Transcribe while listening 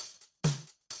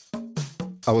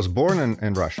I was born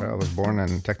in Russia. I was born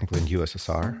technically in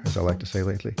USSR, as I like to say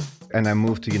lately. And I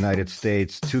moved to the United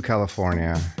States, to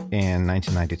California in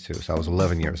 1992. So I was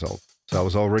 11 years old. So I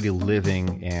was already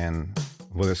living in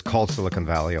what is called Silicon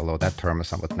Valley, although that term is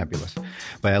somewhat nebulous.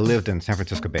 But I lived in San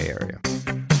Francisco Bay Area.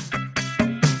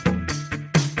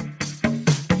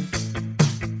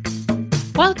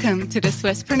 Welcome to the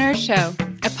Swisspreneur Show,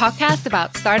 a podcast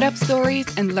about startup stories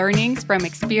and learnings from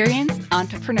experienced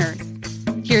entrepreneurs.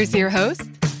 Here's your host,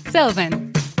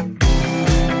 Sylvan.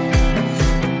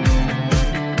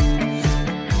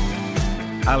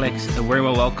 Alex, a very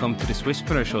well welcome to the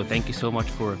Swisspreneur Show. Thank you so much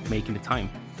for making the time.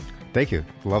 Thank you.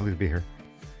 Lovely to be here.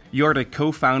 You're the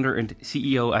co-founder and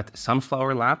CEO at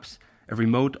Sunflower Labs, a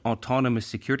remote autonomous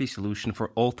security solution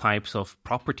for all types of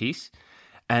properties.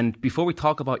 And before we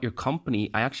talk about your company,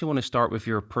 I actually want to start with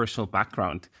your personal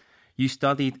background. You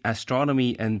studied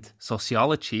astronomy and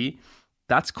sociology.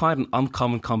 That's quite an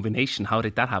uncommon combination. How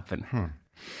did that happen?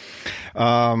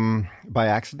 By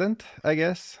accident, I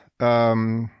guess.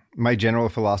 My general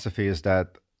philosophy is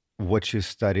that what you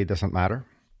study doesn't matter.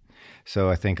 So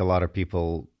I think a lot of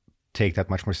people take that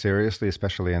much more seriously,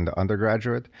 especially in the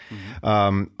undergraduate.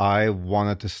 I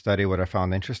wanted to study what I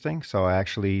found interesting. So I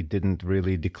actually didn't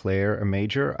really declare a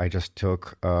major. I just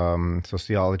took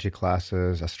sociology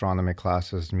classes, astronomy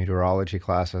classes, meteorology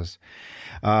classes.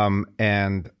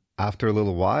 And after a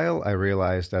little while, I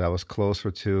realized that I was closer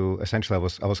to, essentially,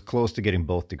 I was close to getting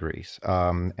both degrees.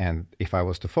 And if I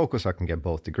was to focus, I can get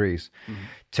both degrees.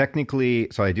 Technically,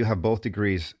 so I do have both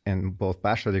degrees in both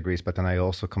bachelor degrees, but then I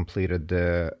also completed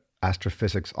the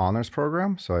astrophysics honors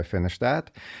program. So I finished that.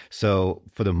 So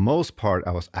for the most part,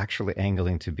 I was actually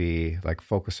angling to be like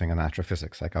focusing on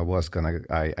astrophysics. Like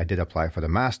I did apply for the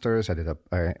master's. I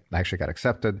actually got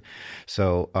accepted.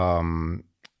 So,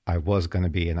 I was going to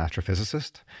be an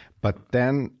astrophysicist, but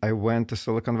then I went to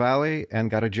Silicon Valley and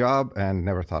got a job and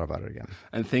never thought about it again.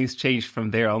 And things changed from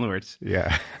there onwards.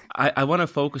 Yeah. I want to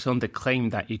focus on the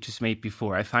claim that you just made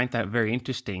before. I find that very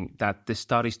interesting, that the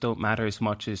studies don't matter as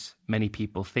much as many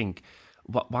people think.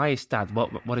 Why is that?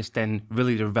 What is then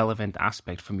really the relevant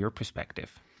aspect from your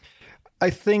perspective? I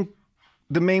think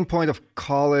the main point of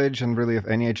college and really of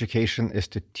any education is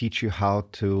to teach you how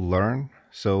to learn.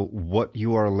 So what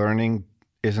you are learning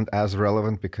isn't as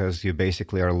relevant because you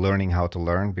basically are learning how to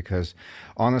learn. Because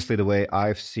honestly, the way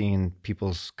I've seen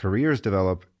people's careers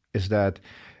develop is that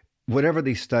whatever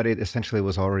they studied essentially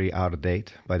was already out of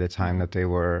date by the time that they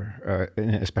were,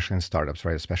 especially in startups,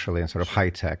 right? Especially in sort of high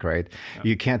tech, right? Yeah.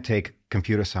 You can't take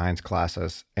computer science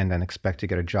classes and then expect to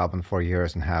get a job in 4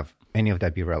 years and have any of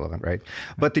that be relevant, right?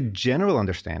 But the general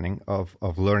understanding of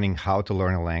learning how to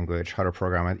learn a language, how to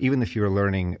program it, even if you're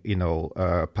learning,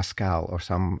 Pascal or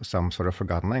some sort of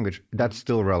forgotten language, that's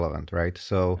still relevant, right?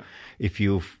 So if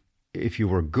you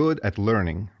were good at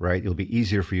learning, right, it'll be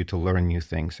easier for you to learn new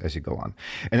things as you go on.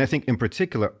 And I think in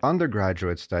particular,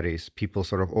 undergraduate studies, people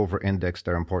sort of over-index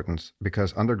their importance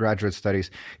because undergraduate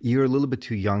studies, you're a little bit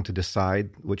too young to decide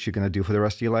what you're going to do for the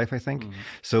rest of your life, I think.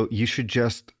 So you should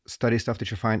just study stuff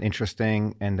that you find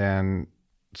interesting and then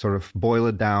sort of boil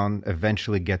it down,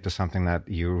 eventually get to something that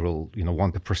you will,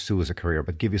 want to pursue as a career,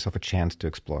 but give yourself a chance to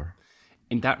explore.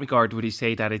 In that regard, would you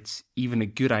say that it's even a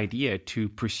good idea to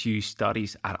pursue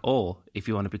studies at all if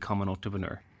you want to become an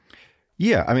entrepreneur?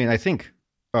 Yeah, I mean, I think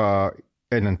an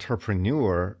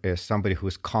entrepreneur is somebody who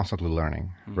is constantly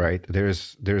learning, right?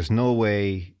 There's no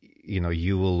way,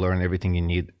 you will learn everything you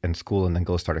need in school and then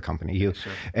go start a company.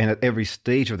 And at every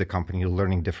stage of the company, you're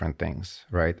learning different things,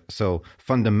 right? So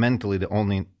fundamentally, the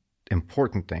only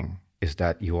important thing is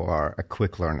that you are a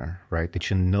quick learner, right?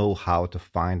 That you know how to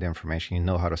find the information, you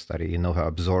know how to study, you know how to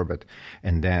absorb it.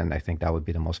 And then I think that would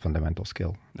be the most fundamental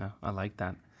skill. No, I like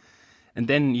that. And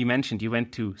then you mentioned you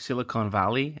went to Silicon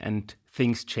Valley and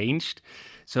things changed.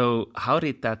 So how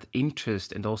did that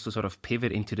interest and also sort of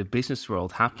pivot into the business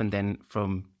world happen then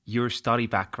from your study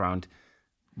background?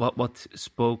 What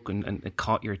spoke and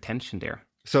caught your attention there?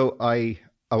 So I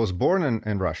was born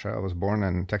in Russia. I was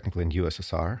born technically in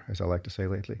USSR, as I like to say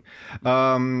lately.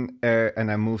 And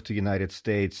I moved to the United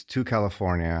States, to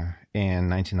California in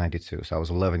 1992. So I was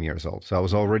 11 years old. So I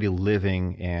was already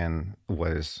living in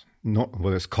what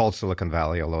is called Silicon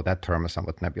Valley, although that term is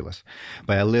somewhat nebulous.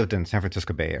 But I lived in San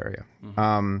Francisco Bay Area.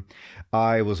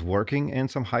 I was working in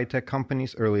some high-tech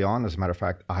companies early on. As a matter of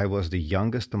fact, I was the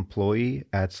youngest employee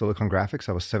at Silicon Graphics.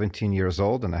 I was 17 years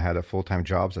old, and I had a full-time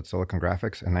job at Silicon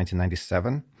Graphics in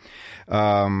 1997.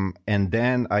 And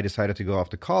then I decided to go off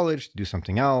to college to do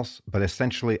something else. But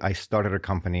essentially, I started a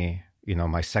company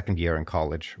my second year in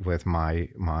college with my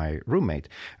roommate.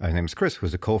 His name is Chris,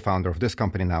 who's the co-founder of this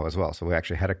company now as well. So we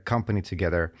actually had a company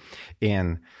together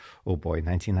in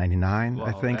 1999,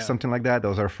 I think, something like that. That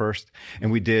was our first.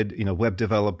 And we did, web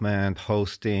development,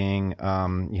 hosting,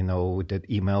 we did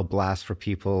email blasts for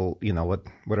people,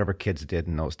 whatever kids did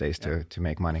in those days to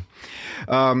make money.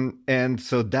 And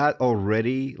so that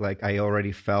already, I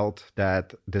already felt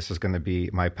that this is going to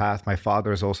be my path. My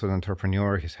father is also an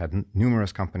entrepreneur. He's had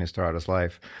numerous companies throughout his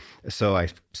life. So I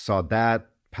saw that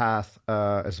path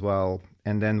as well.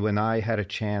 And then when I had a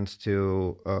chance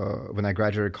to, when I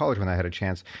graduated college, I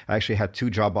actually had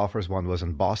 2 job offers. One was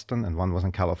in Boston and one was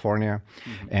in California.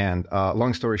 Mm-hmm. And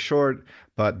long story short,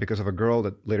 but because of a girl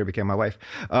that later became my wife,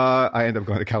 I ended up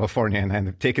going to California and I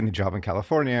ended up taking the job in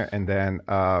California and then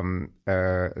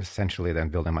essentially then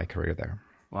building my career there.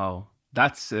 Wow,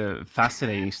 that's a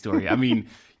fascinating story. I mean,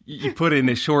 you put in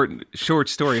a short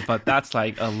story, but that's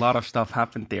like a lot of stuff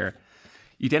happened there.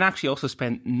 You then actually also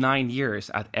spent 9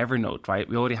 years at Evernote, right?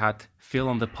 We already had Phil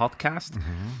on the podcast.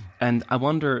 Mm-hmm. And I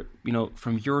wonder,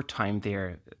 from your time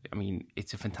there, I mean,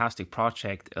 it's a fantastic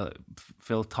project.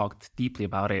 Phil talked deeply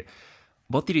about it.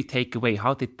 What did you take away?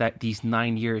 How did these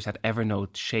 9 years at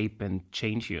Evernote shape and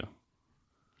change you?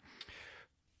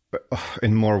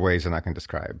 In more ways than I can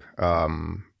describe.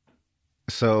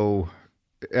 So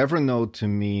Evernote to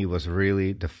me was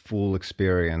really the full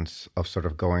experience of sort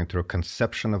of going through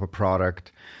conception of a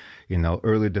product,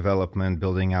 early development,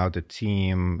 building out a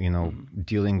team,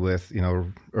 dealing with,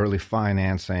 early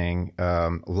financing,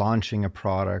 launching a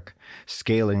product,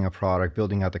 scaling a product,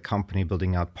 building out the company,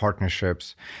 building out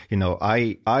partnerships.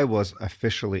 I was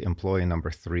officially employee number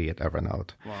 3 at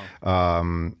Evernote.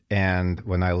 Wow. And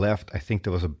when I left, I think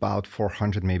there was about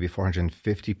 400, maybe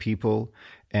 450 people.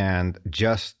 And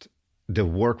just the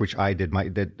work which I did,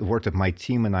 the work that my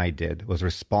team and I did was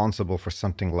responsible for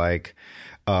something like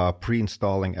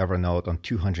pre-installing Evernote on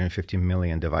 250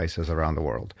 million devices around the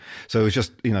world. So it was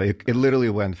just, it literally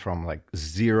went from like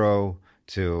 0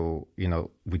 to,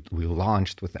 we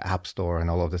launched with the App Store and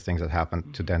all of the things that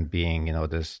happened to then being,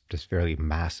 this very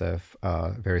massive,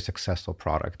 very successful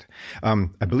product.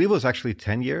 I believe it was actually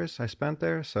 10 years I spent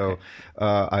there. So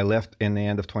I left in the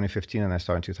end of 2015 and I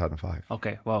started in 2005.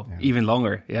 Okay, well, even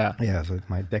longer, yeah. Yeah, so it's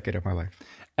my decade of my life.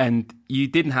 And you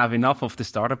didn't have enough of the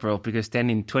startup world because then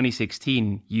in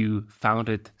 2016, you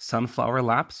founded Sunflower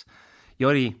Labs. You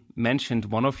already mentioned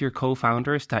one of your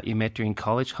co-founders that you met during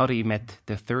college. How did you met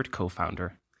the third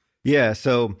co-founder? Yeah,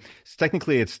 so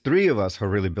technically it's 3 of us who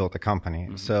really built the company.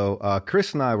 Mm-hmm. So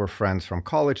Chris and I were friends from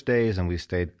college days and we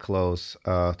stayed close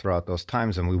throughout those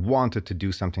times and we wanted to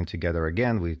do something together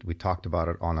again. We talked about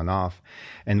it on and off.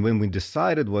 And when we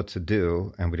decided what to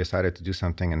do and we decided to do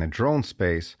something in the drone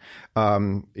space,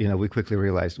 we quickly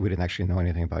realized we didn't actually know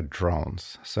anything about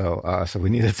drones. So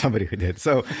we needed somebody who did.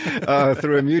 So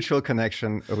through a mutual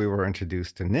connection, we were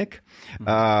introduced to Nick.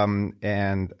 Mm-hmm.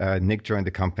 And Nick joined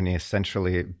the company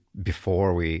essentially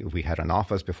before we had an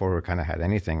office, before we kind of had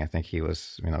anything. I think he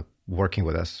was, working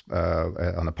with us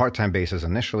on a part-time basis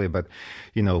initially, but,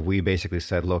 we basically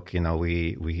said, look,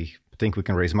 we think we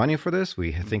can raise money for this.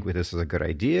 We think this is a good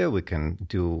idea. We can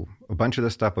do a bunch of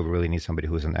this stuff, but we really need somebody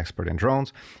who's an expert in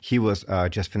drones. He was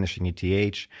just finishing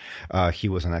ETH. He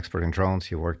was an expert in drones.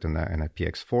 He worked in a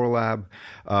PX4 lab.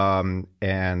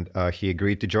 And he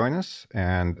agreed to join us.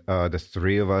 And the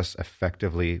 3 of us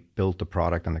effectively built the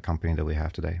product and the company that we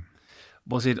have today.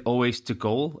 Was it always the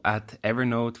goal at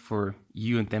Evernote for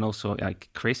you and then also like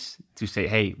Chris to say,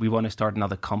 hey, we want to start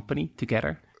another company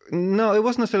together? No, it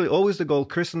wasn't necessarily always the goal.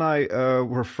 Chris and I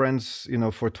were friends,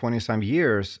 for 20-some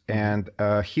years, and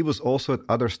he was also at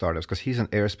other startups because he's an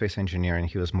aerospace engineer and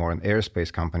he was more an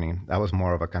aerospace company. I was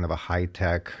more of a kind of a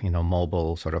high-tech,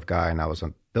 mobile sort of guy, and I was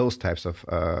those types of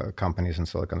companies in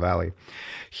Silicon Valley.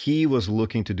 He was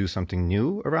looking to do something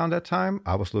new around that time.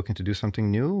 I was looking to do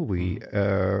something new.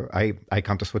 I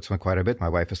come to Switzerland quite a bit. My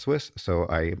wife is Swiss, so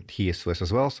he is Swiss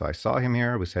as well. So I saw him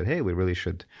here. We said, hey, we really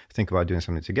should think about doing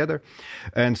something together.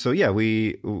 And so, yeah,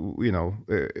 it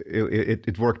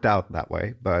worked out that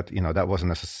way. But, that wasn't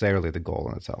necessarily the goal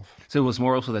in itself. So it was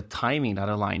more also the timing that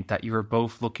aligned, that you were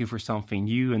both looking for something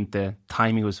new and the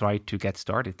timing was right to get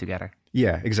started together.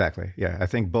 Yeah, exactly. Yeah, I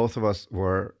think both of us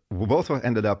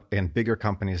ended up in bigger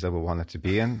companies that we wanted to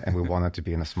be in, and we wanted to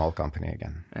be in a small company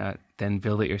again. Then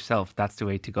build it yourself. That's the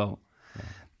way to go. Yeah.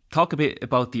 Talk a bit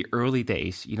about the early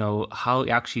days, how it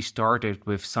actually started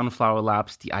with Sunflower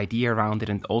Labs, the idea around it,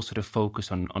 and also the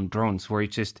focus on drones. Were you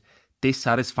just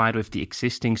dissatisfied with the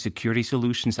existing security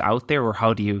solutions out there,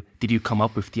 or did you come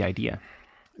up with the idea?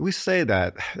 We say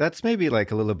that's maybe like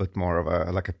a little bit more of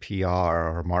a PR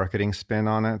or marketing spin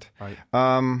on it. Right.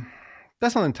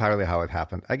 That's not entirely how it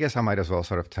happened. I guess I might as well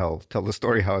sort of tell the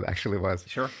story how it actually was.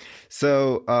 Sure.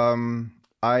 So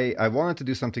I wanted to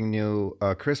do something new.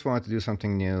 Chris wanted to do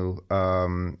something new.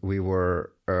 We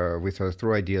sort of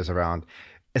threw ideas around.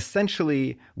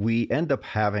 Essentially, we end up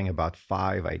having about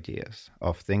 5 ideas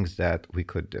of things that we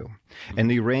could do. And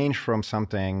they range from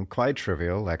something quite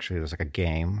trivial, actually there's like a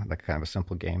game, like kind of a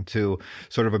simple game, to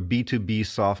sort of a B2B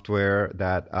software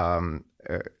that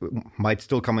might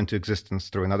still come into existence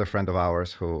through another friend of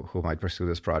ours who might pursue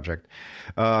this project.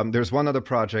 There's one other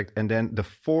project, and then the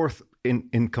fourth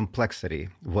in complexity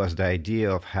was the idea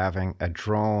of having a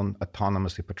drone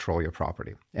autonomously patrol your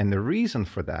property. And the reason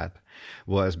for that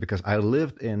was because I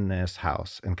lived in this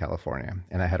house in California,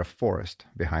 and I had a forest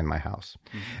behind my house.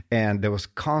 And there was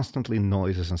constantly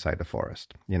noises inside the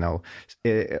forest. You know,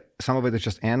 some of it is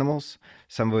just animals.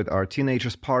 Some of it are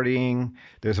teenagers partying.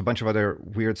 There's a bunch of other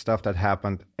weird stuff that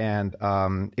happened. And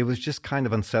it was just kind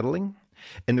of unsettling.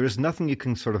 And there is nothing you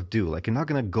can sort of do. Like, you're not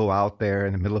going to go out there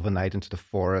in the middle of the night into the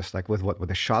forest, like with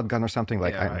a shotgun or something.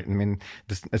 Like, yeah, right. I mean,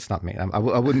 it's not me. I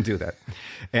wouldn't do that.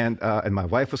 And my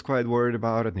wife was quite worried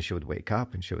about it. And she would wake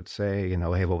up and she would say, you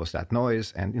know, hey, what was that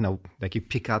noise? And, you know, like you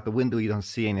peek out the window, you don't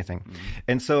see anything.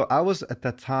 And so I was, at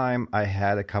that time, I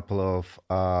had a couple of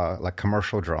like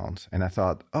commercial drones. And I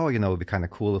thought, oh, you know, it'd be kind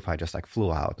of cool if I just like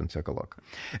flew out and took a look.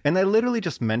 And I literally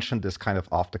just mentioned this kind of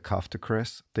off the cuff to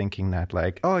Chris, thinking that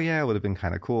like, oh yeah, it would have been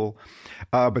kind of cool.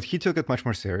 But he took it much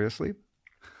more seriously.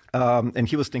 And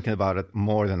he was thinking about it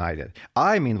more than I did.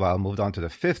 I, meanwhile, moved on to the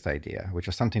 5th idea, which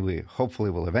is something we hopefully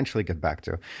will eventually get back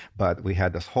to. But we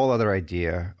had this whole other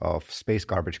idea of space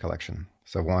garbage collection.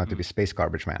 So I wanted to be Space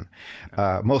Garbage Man.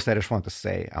 Most editors want to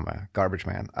say I'm a garbage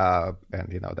man and,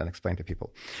 you know, then explain to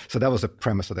people. So that was the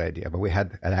premise of the idea. But we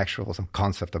had some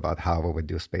concept about how we would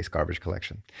do space garbage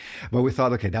collection. But we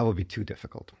thought, okay, that would be too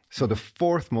difficult. So the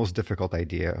 4th most difficult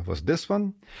idea was this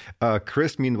one.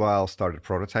 Chris, meanwhile, started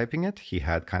prototyping it. He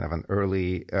had kind of an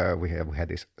early, we had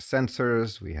these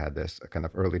sensors. We had this kind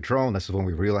of early drone. This is when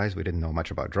we realized we didn't know much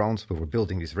about drones. We were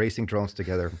building these racing drones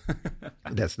together.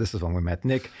 This is when we met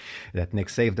Nick. Nick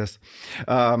saved us.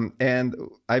 And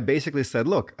I basically said,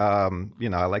 look, you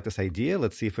know, I like this idea.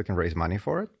 Let's see if we can raise money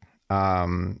for it.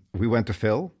 We went to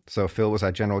Phil. So Phil was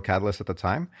at General Catalyst at the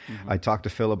time. I talked to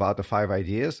Phil about the 5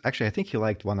 ideas. Actually, I think he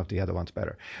liked one of the other ones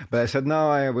better. But I said,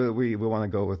 no, we want to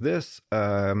go with this.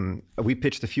 We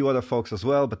pitched a few other folks as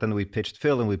well, but then we pitched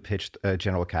Phil and we pitched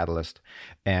General Catalyst.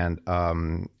 And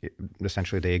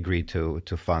essentially they agreed to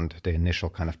fund the initial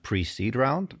kind of pre-seed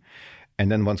round. And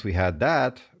then once we had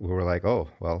that, we were like, oh,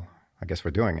 well, I guess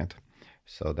we're doing it.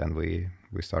 So then we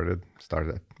started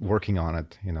working on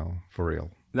it, you know, for real.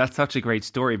 That's such a great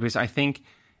story because I think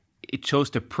it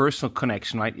shows the personal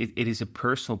connection, right? It is a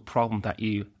personal problem that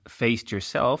you faced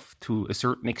yourself to a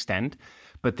certain extent,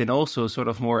 but then also sort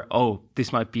of more, oh,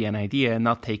 this might be an idea,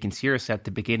 not taken serious at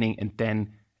the beginning, and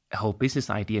then a whole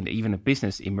business idea and even a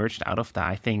business emerged out of that.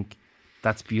 I think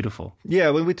that's beautiful.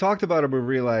 Yeah, when we talked about it, we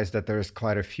realized that there's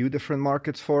quite a few different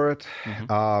markets for it.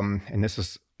 And this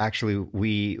is actually,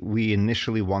 we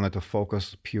initially wanted to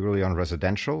focus purely on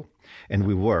residential. And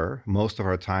we were, most of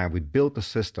our time, we built the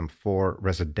system for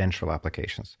residential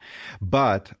applications.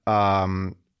 But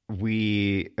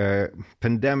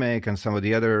pandemic and some of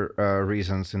the other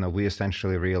reasons, you know, we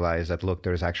essentially realized that, look,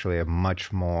 there's actually a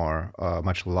much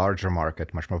larger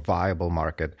market, much more viable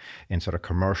market in sort of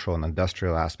commercial and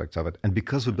industrial aspects of it. And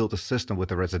because we built a system with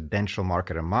the residential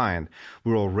market in mind,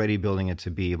 we were already building it to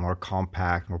be more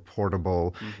compact, more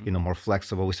portable, you know, more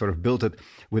flexible. We sort of built it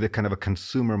with a kind of a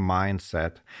consumer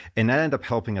mindset. And that ended up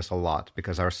helping us a lot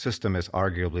because our system is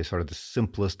arguably sort of the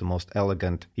simplest, the most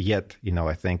elegant, yet, you know,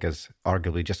 I think is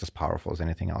arguably just as powerful as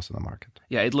anything else in the market.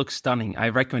 Yeah, it looks stunning. I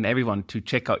recommend everyone to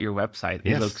check out your website.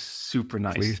 It looks super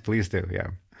nice. Please do, yeah.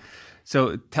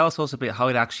 So tell us also a bit how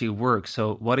it actually works.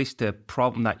 So what is the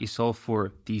problem that you solve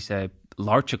for these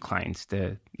larger clients,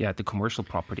 the commercial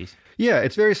properties? Yeah,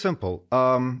 it's very simple.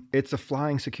 It's a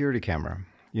flying security camera.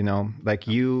 You know, like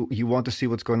you want to see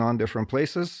what's going on in different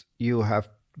places. You have,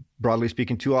 broadly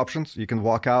speaking, 2 options. You can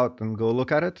walk out and go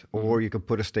look at it, or you can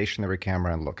put a stationary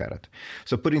camera and look at it.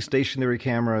 So putting stationary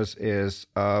cameras is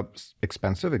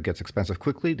expensive. It gets expensive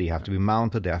quickly. They have to be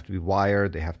mounted. They have to be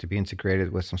wired. They have to be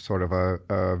integrated with some sort of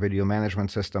a video management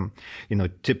system. You know,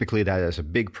 typically that is a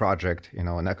big project, you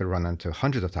know, and that could run into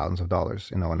hundreds of thousands of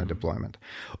dollars, you know, in a deployment.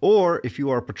 Or if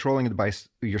you are patrolling it by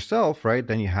yourself, right,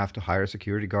 then you have to hire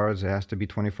security guards. It has to be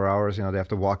 24 hours. You know, they have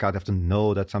to walk out. They have to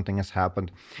know that something has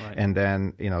happened. Right. And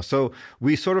then, you know, so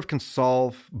we sort of can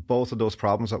solve both of those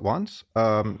problems at once.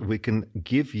 We can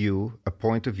give you a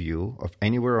point of view of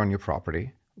anywhere on your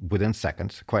property within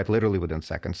seconds, quite literally within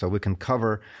seconds. So we can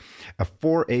cover a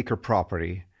 4-acre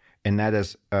property, and that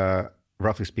is,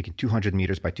 roughly speaking, 200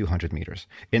 meters by 200 meters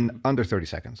in under 30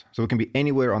 seconds. So we can be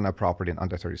anywhere on that property in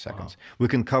under 30 seconds. Wow. We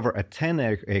can cover a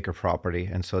 10-acre property,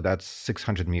 and so that's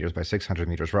 600 meters by 600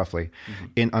 meters roughly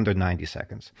in under 90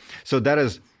 seconds. So that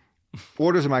is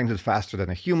orders of magnitude faster than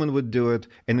a human would do it.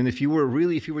 And then if you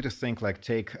were to think like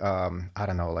take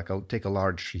take a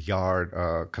large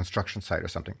yard construction site or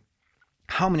something,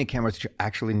 how many cameras do you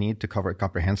actually need to cover it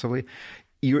comprehensively?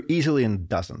 You're easily in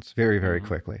dozens very, very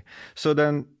quickly. So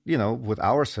then, with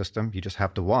our system, you just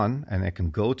have the one, and it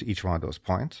can go to each one of those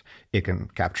points. It can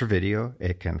capture video.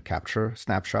 It can capture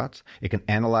snapshots. It can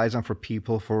analyze them for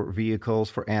people, for vehicles,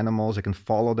 for animals. It can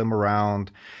follow them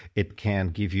around. It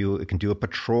can do a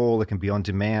patrol. It can be on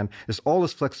demand. There's all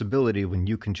this flexibility when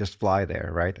you can just fly there,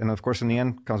 right? And of course, in the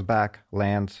end, comes back,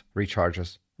 lands,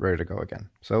 recharges, ready to go again.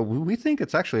 So we think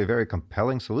it's actually a very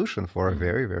compelling solution for a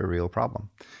very, very real problem.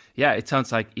 Yeah, it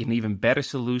sounds like an even better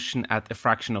solution at a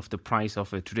fraction of the price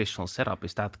of a traditional setup.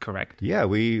 Is that correct? Yeah,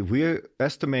 we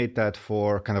estimate that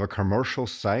for kind of a commercial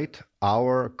site,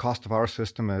 our cost of our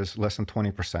system is less than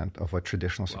 20% of what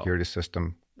traditional security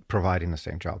system providing the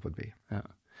same job would be. Yeah.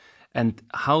 And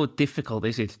how difficult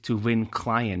is it to win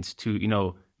clients to,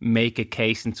 make a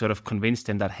case and sort of convince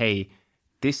them that, hey,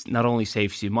 this not only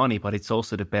saves you money, but it's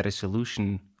also the better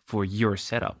solution for your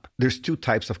setup? There's two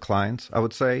types of clients, I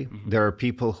would say. There are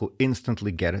people who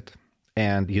instantly get it,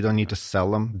 and you don't need to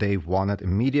sell them. They want it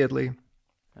immediately.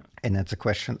 And it's a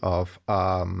question of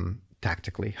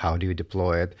tactically, how do you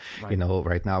deploy it? Right.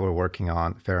 Right now we're working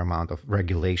on a fair amount of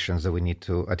regulations that we need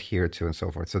to adhere to and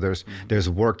so forth. So there's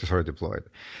work to sort of deploy it.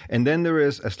 And then there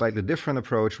is a slightly different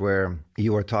approach where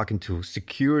you are talking to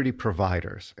security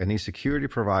providers. And these security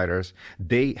providers,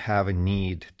 they have a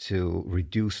need to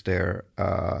reduce their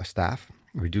staff,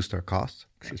 reduce their costs.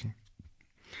 Excuse me.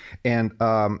 And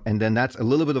then that's a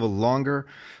little bit of a longer,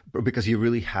 because you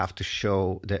really have to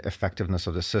show the effectiveness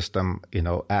of the system,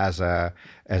 as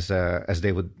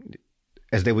they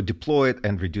would deploy it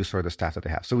and reduce sort of the staff that they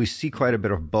have. So we see quite a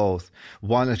bit of both.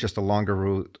 One is just a longer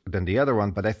route than the other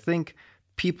one, but I think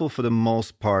people, for the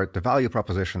most part, the value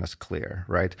proposition is clear,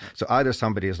 right? So either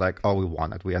somebody is like, oh, we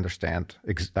want it, we understand,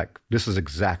 this is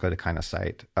exactly the kind of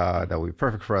site that would be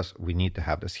perfect for us, we need to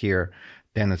have this here.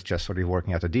 Then it's just sort of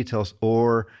working out the details,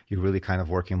 or you're really kind of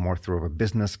working more through a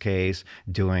business case,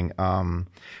 doing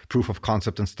proof of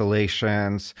concept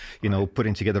installations,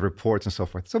 putting together reports and so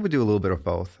forth. So we do a little bit of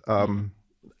both.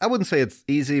 I wouldn't say it's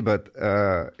easy, but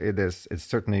it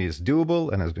certainly is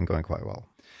doable and has been going quite well.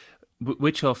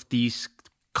 Which of these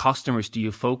customers do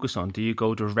you focus on? Do you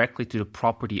go directly to the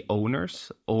property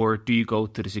owners, or do you go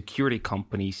to the security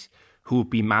companies who would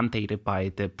be mandated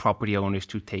by the property owners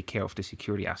to take care of the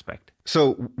security aspect?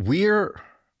 So we're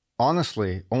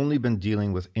honestly only been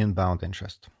dealing with inbound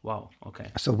interest. Wow,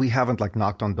 okay. So we haven't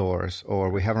knocked on doors, or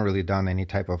we haven't really done any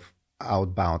type of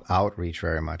outbound outreach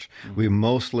very much. We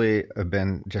mostly have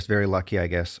been just very lucky, I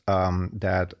guess,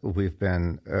 that we've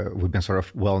been sort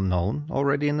of well known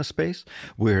already in the space.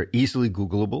 We're easily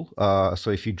Googleable. So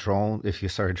if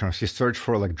you search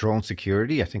for drone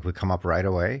security, I think we come up right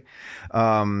away.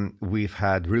 We've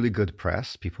had really good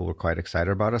press. People were quite excited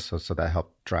about us, so that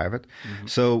helped drive it.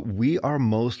 So we are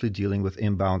mostly dealing with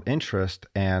inbound interest,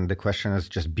 and the question is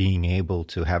just being able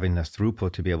to having the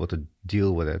throughput to be able to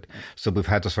deal with it. So we've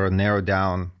had to sort of narrow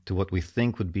down to what we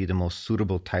think would be the most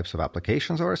suitable types of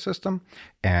applications of our system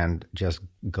and just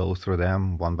go through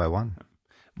them one by one.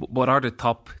 What are the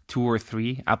top 2 or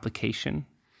 3 applications?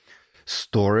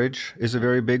 Storage is a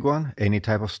very big one. Any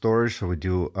type of storage. So we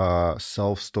do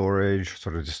self-storage,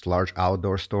 sort of just large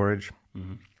outdoor storage.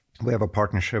 We have a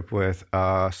partnership with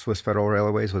Swiss Federal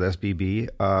Railways, with SBB,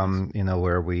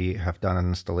 where we have done an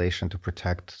installation to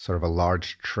protect sort of a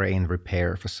large train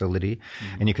repair facility.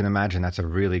 And you can imagine that's a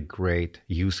really great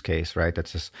use case, right?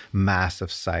 That's this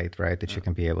massive site, right, that you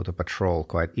can be able to patrol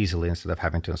quite easily instead of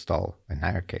having to install, in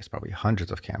our case, probably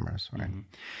hundreds of cameras, right?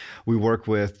 We work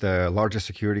with the largest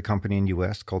security company in the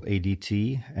US called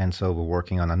ADT. And so we're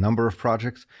working on a number of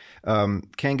projects.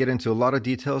 Can't get into a lot of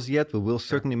details yet, but we'll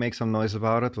certainly make some noise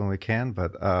about it when we can,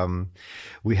 but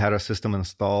we had our system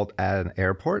installed at an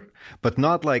airport, but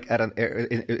not at an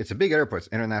it's a big airport, it's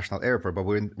an international airport, but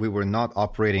we were not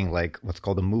operating what's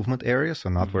called a movement area, so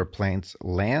not where planes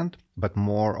land, but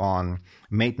more on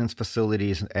maintenance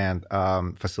facilities and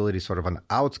facilities sort of on the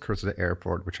outskirts of the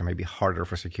airport, which are maybe harder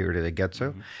for security to get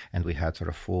to. And we had sort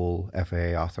of full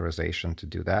FAA authorization to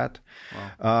do that.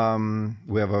 Wow.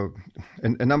 We have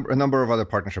a number of other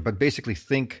partnerships, but basically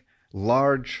think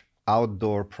large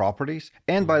outdoor properties.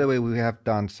 And by the way, we have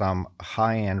done some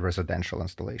high-end residential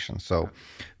installations. So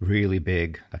really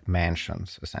big, like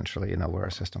mansions, essentially, where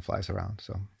our system flies around.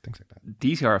 So things like that.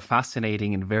 These are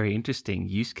fascinating and very interesting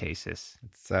use cases.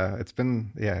 It's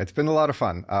been a lot of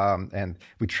fun. And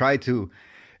we try to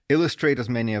illustrate as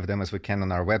many of them as we can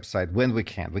on our website when we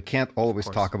can. We can't always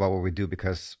talk about what we do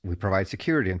because we provide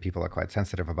security and people are quite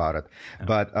sensitive about it. Yeah.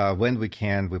 But when we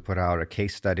can, we put out a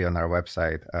case study on our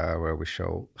website where we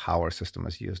show how our system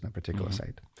is used in a particular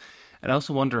site. And I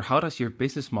also wonder, how does your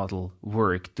business model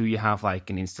work? Do you have like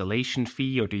an installation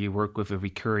fee or do you work with a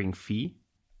recurring fee?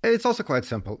 It's also quite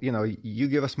simple. You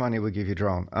give us money, we give you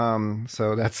drone.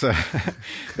 So that's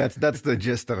the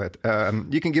gist of it.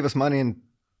 You can give us money in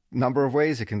number of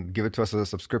ways. You can give it to us as a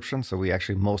subscription. So we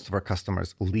actually, most of our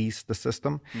customers lease the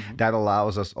system. That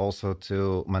allows us also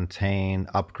to maintain,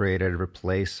 upgrade it,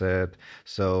 replace it.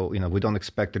 So, we don't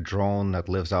expect a drone that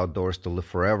lives outdoors to live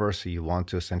forever. So you want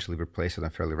to essentially replace it on a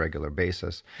fairly regular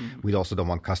basis. We also don't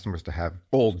want customers to have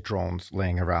old drones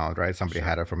laying around, right? Somebody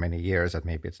had it for many years that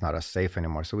maybe it's not as safe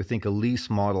anymore. So we think a lease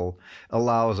model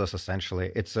allows us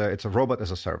essentially, it's a robot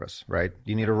as a service, right?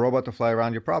 You need a robot to fly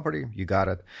around your property. You got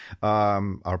it.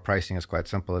 Our pricing is quite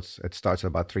simple. It starts at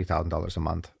about $3,000 a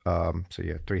month. So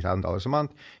you have $3,000 a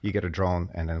month, you get a drone,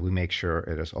 and then we make sure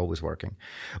it is always working.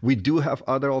 We do have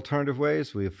other alternative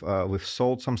ways. We've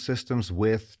sold some systems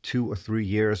with 2 or 3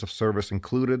 years of service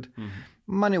included.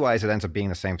 Money-wise, it ends up being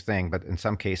the same thing, but in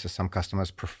some cases, some customers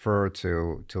prefer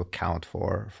to account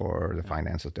for the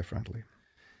finances differently.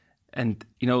 And,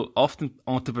 often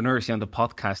entrepreneurs on the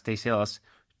podcast, they say us,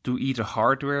 do either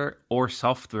hardware or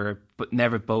software, but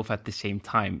never both at the same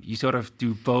time. You sort of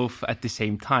do both at the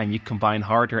same time. You combine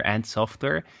hardware and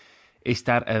software. Is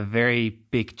that a very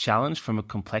big challenge from a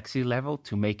complexity level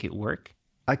to make it work?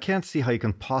 I can't see how you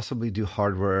can possibly do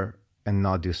hardware and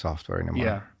not do software anymore.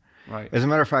 Yeah, right. As a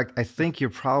matter of fact, I think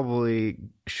you're probably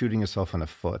shooting yourself in the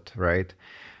foot, right?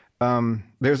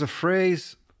 There's a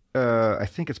phrase, I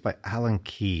think it's by Alan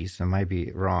Keyes, I might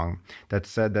be wrong, that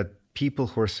said that people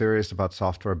who are serious about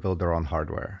software build their own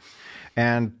hardware.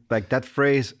 And like that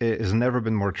phrase has never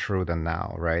been more true than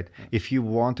now, right? If you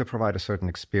want to provide a certain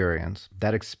experience,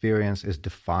 that experience is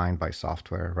defined by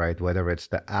software, right? Whether it's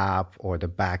the app or the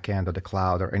backend or the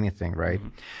cloud or anything, right?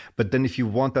 But then if you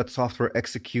want that software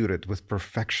executed with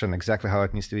perfection, exactly how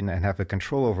it needs to be, and have the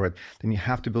control over it, then you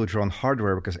have to build your own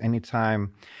hardware, because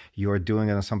anytime you are doing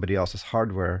it on somebody else's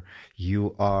hardware,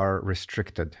 you are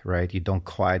restricted, right? You don't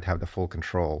quite have the full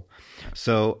control.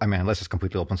 So, unless it's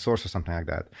completely open source or something like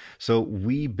that. So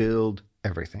we build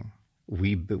everything.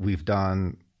 We've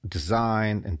done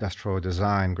design, industrial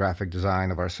design, graphic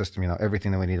design of our system,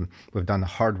 everything that we need. We've done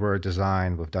hardware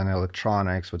design, we've done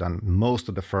electronics, we've done most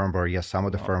of the firmware. Yes, some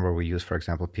of the firmware we use, for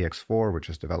example, PX4, which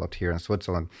is developed here in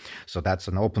Switzerland. So that's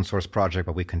an open source project,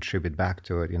 but we contribute back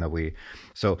to it.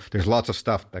 So there's lots of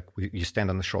stuff that you stand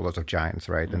on the shoulders of giants,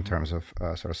 right, in terms of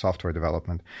sort of software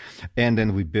development. And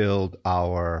then we build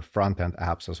our front-end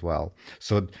apps as well.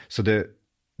 So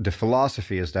the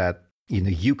philosophy is that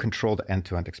you control the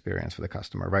end-to-end experience for the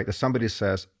customer, right? If somebody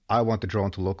says, I want the drone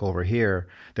to look over here,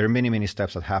 there are many, many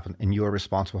steps that happen, and you are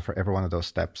responsible for every one of those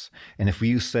steps. And if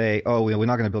you say, we're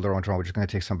not going to build our own drone, we're just going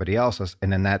to take somebody else's,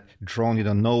 and then that drone, you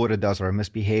don't know what it does or it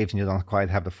misbehaves and you don't quite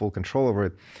have the full control over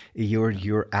it,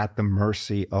 you're at the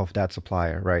mercy of that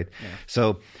supplier, right? Yeah.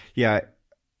 So,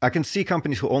 I can see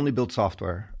companies who only build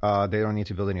software. They don't need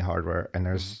to build any hardware, and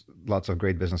there's lots of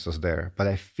great businesses there. But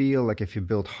I feel like if you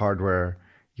build hardware,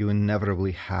 you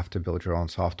inevitably have to build your own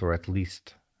software, at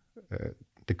least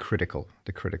the critical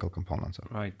components of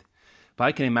it. Right. But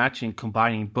I can imagine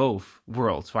combining both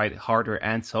worlds, right? Hardware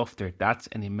and software. That's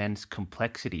an immense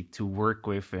complexity to work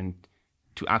with and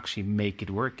to actually make it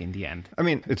work in the end.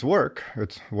 It's work.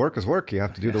 Work is work. You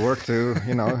have to do the work to,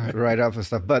 write up and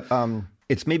stuff. But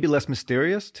it's maybe less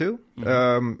mysterious too,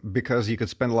 because you could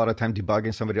spend a lot of time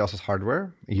debugging somebody else's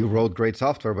hardware. You wrote great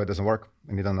software, but it doesn't work,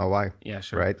 and you don't know why. Yeah,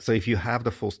 sure. Right. So if you have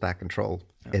the full stack control,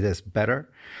 it is better.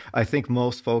 I think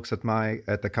most folks at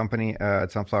the company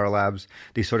at Sunflower Labs,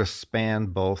 they sort of span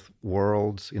both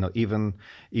worlds.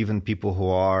 Even people who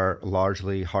are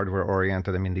largely hardware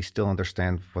oriented, they still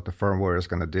understand what the firmware is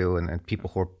going to do, and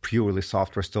people who are purely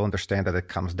software still understand that it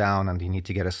comes down and you need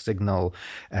to get a signal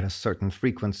at a certain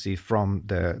frequency from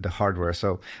the hardware.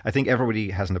 So I think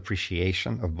everybody has an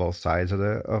appreciation of both sides of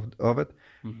it.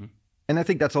 And I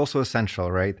think that's also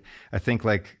essential, right? I think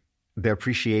the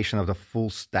appreciation of the full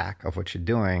stack of what you're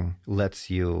doing lets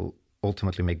you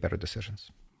ultimately make better decisions.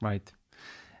 Right.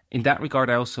 In that regard,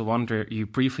 I also wonder, you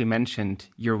briefly mentioned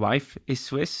your wife is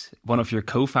Swiss, one of your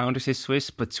co-founders is Swiss,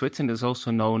 but Switzerland is also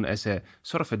known as a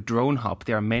sort of a drone hub.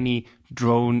 There are many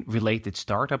drone-related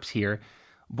startups here.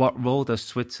 What role does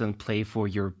Switzerland play for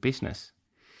your business?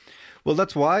 Well,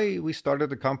 that's why we started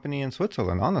the company in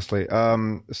Switzerland, honestly.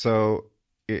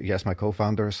 Yes, my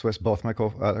co-founder is Swiss. Both my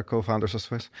co-founders are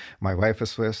Swiss. My wife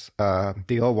is Swiss.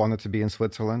 They all wanted to be in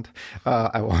Switzerland.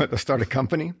 I wanted to start a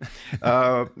company.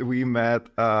 We met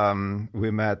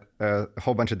a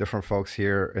whole bunch of different folks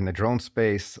here in the drone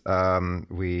space. I'm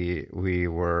really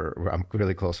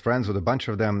close friends with a bunch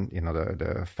of them. You know,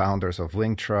 the founders of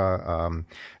Wingtra,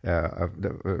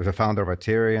 the founder of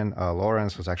Arterion,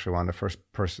 Lawrence was actually one of the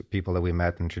first people that we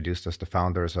met and introduced us to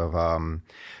founders of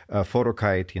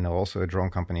Photokite, you know, also a drone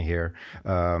company here.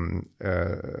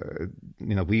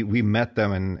 We met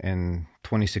them in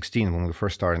 2016 when we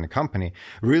first started the company,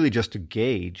 really just to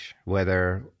gauge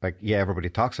whether, everybody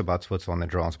talks about Switzerland and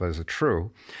drones, but is it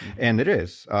true? Mm-hmm. And it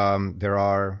is. There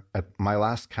are, at my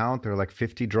last count, there are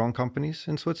 50 drone companies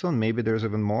in Switzerland. Maybe there's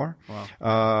even more.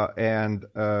 Wow. And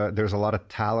there's a lot of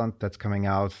talent that's coming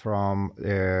out from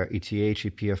ETH,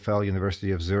 EPFL, University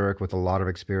of Zurich, with a lot of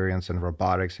experience in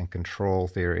robotics and control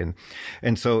theory.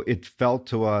 And so it felt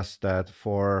to us that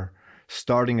for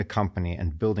starting a company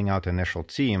and building out the initial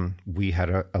team, we had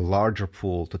a larger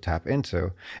pool to tap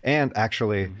into. And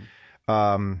actually,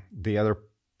 what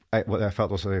I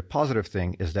felt was a positive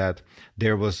thing is that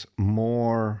there was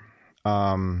more,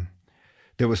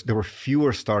 there were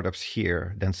fewer startups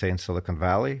here than, say, in Silicon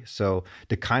Valley. So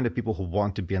the kind of people who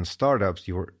want to be in startups,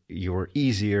 it was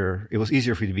easier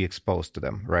for you to be exposed to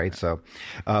them, right? So,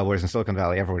 whereas in Silicon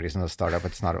Valley, everybody's in a startup,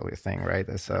 it's not really a thing, right?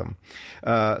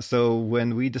 So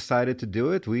when we decided to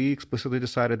do it, we explicitly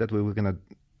decided that we were going to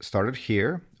start it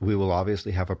here. We will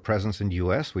obviously have a presence in the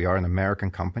US. We are an American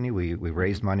company. We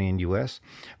raised money in the US.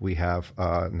 We have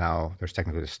now, there's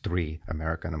 3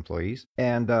 American employees.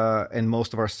 And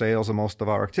most of our sales and most of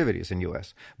our activities in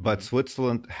US. But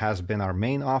Switzerland has been our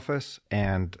main office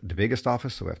and the biggest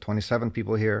office. So we have 27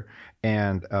 people here.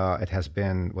 And it has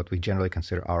been what we generally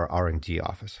consider our R&D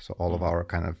office. So all of our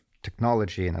kind of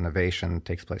technology and innovation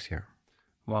takes place here.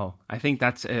 Wow, I think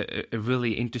that's a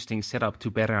really interesting setup to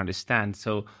better understand.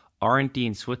 So R&D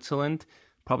in Switzerland,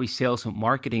 probably sales and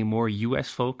marketing more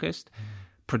US focused.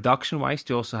 Production-wise,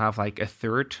 do you also have a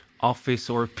third office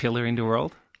or pillar in the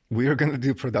world? We are going to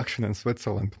do production in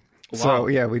Switzerland. Wow. So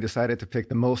yeah, we decided to pick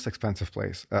the most expensive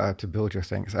place to build your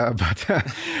things. But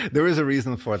there is a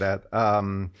reason for that.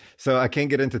 So I can't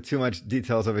get into too much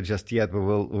details of it just yet, but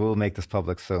we'll make this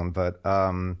public soon. But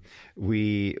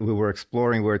we were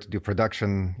exploring where to do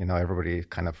production. You know, everybody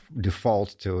kind of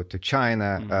defaults to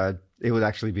China. Mm-hmm. It would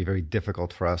actually be very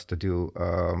difficult for us to do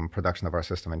production of our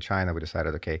system in China. We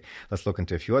decided, okay, let's look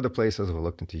into a few other places. We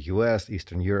looked into US,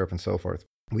 Eastern Europe, and so forth.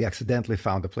 We accidentally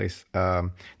found a place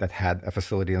that had a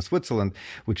facility in Switzerland,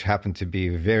 which happened to be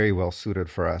very well suited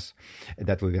for us,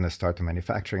 that we're going to start the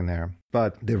manufacturing there.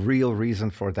 But the real reason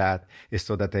for that is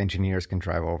so that the engineers can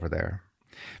drive over there.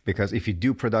 Because if you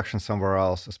do production somewhere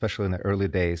else, especially in the early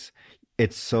days,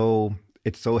 it's so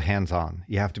hands-on.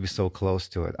 You have to be so close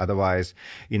to it. Otherwise,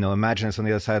 imagine it's on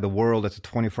the other side of the world. It's a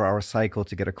 24-hour cycle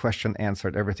to get a question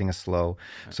answered. Everything is slow.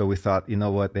 Right. So we thought, you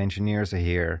know what? The engineers are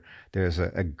here. There's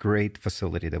a great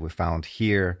facility that we found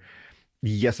here.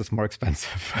 Yes, it's more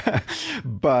expensive,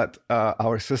 but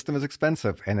our system is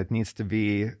expensive and it needs to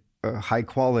be high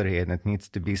quality, and it needs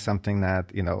to be something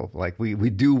that, we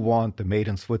do want the made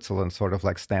in Switzerland sort of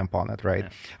stamp on it, right? Yeah.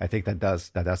 I think that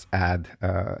does add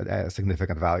a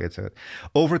significant value to it.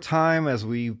 Over time, as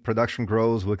production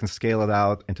grows, we can scale it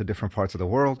out into different parts of the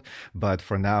world. But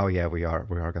for now, yeah, we are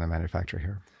going to manufacture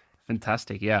here.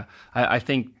 Fantastic. Yeah. I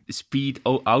think speed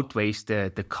outweighs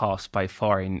the cost by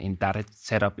far in that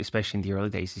setup, especially in the early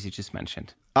days, as you just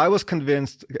mentioned. I was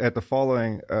convinced at the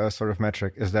following sort of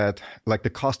metric is that the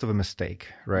cost of a mistake,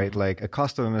 right? Mm-hmm. A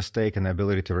cost of a mistake and the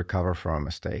ability to recover from a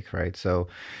mistake, right? So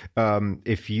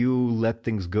if you let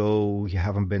things go, you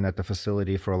haven't been at the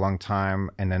facility for a long time,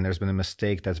 and then there's been a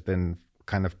mistake that's been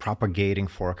kind of propagating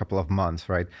for a couple of months,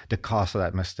 right? The cost of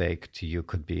that mistake to you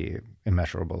could be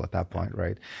immeasurable at that point,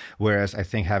 right? Whereas I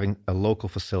think having a local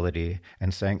facility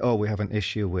and saying, oh, we have an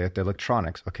issue with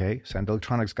electronics, okay, send the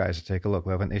electronics guys to take a look.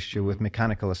 We have an issue with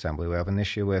mechanical assembly. We have an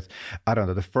issue with, I don't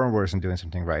know, the firmware isn't doing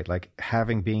something right.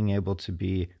 Being able to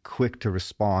be quick to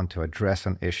respond, to address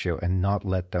an issue and not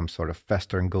let them sort of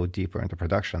fester and go deeper into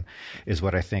production is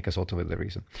what I think is ultimately the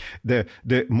reason.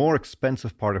 The more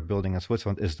expensive part of building in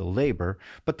Switzerland is the labor,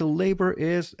 but the labor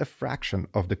is a fraction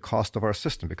of the cost of our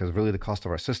system, because really the cost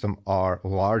of our system are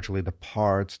largely the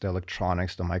parts, the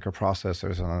electronics, the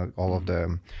microprocessors, and all of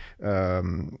the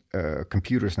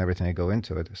computers and everything that go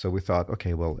into it. So we thought,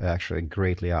 okay, well, it actually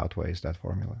greatly outweighs that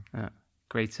formula. Yeah,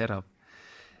 great setup.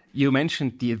 You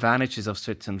mentioned the advantages of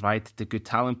Switzerland, right? The good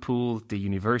talent pool, the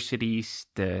universities,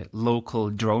 the local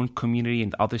drone community,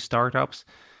 and other startups.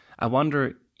 I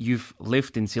wonder, you've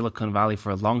lived in Silicon Valley for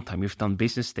a long time. You've done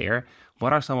business there.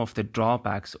 What are some of the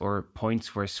drawbacks or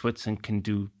points where Switzerland can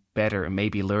do better and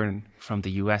maybe learn from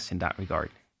the US in that regard?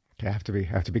 Okay, I have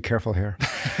to be careful here.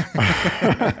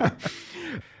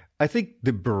 I think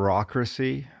the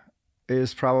bureaucracy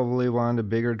is probably one of the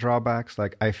bigger drawbacks.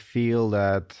 Like, I feel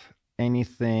that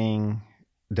anything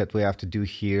that we have to do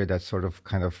here that's sort of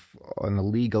kind of on the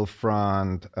legal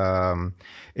front,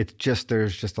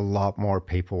 there's just a lot more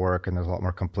paperwork and there's a lot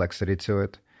more complexity to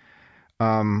it.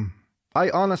 I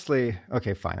honestly,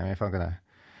 okay, fine. I mean, if I'm going to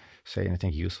say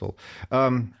anything useful,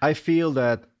 I feel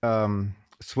that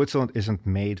Switzerland isn't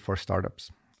made for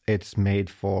startups. It's made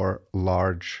for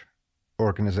large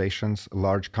organizations,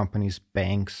 large companies,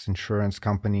 banks, insurance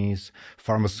companies,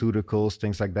 pharmaceuticals,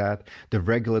 things like that. The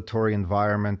regulatory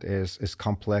environment is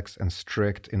complex and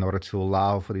strict in order to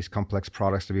allow for these complex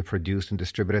products to be produced and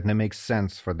distributed, and it makes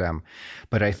sense for them.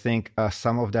 But I think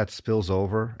some of that spills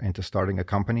over into starting a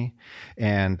company.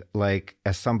 And like,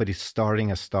 as somebody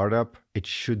starting a startup, it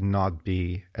should not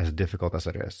be as difficult as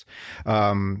it is.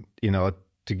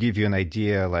 To give you an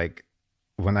idea, like,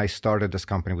 when I started this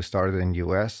company, we started in the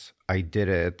US. I did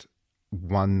it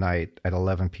one night at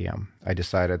 11 p.m. We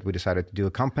decided to do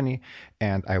a company,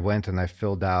 and I went and I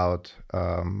filled out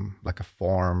like a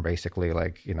form, basically,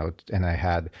 and I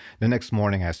had, the next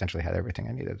morning, I essentially had everything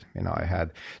I needed. I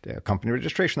had the company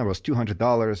registration, that was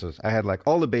 $200. I had like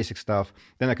all the basic stuff.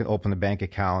 Then I could open a bank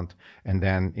account, and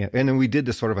then we did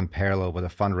this sort of in parallel with a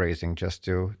fundraising just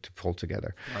to pull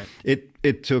together. Right.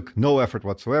 It took no effort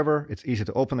whatsoever. It's easy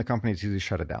to open the company. It's easy to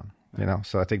shut it down.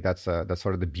 So I think that's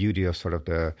sort of the beauty of sort of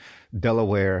the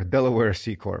Delaware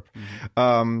C Corp.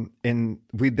 Mm-hmm. And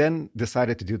we then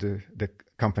decided to do the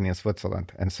company in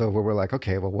Switzerland. And so we were like,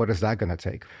 okay, well, what is that going to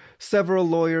take? Several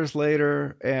lawyers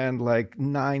later and like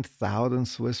 9,000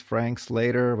 Swiss francs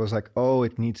later was like, oh,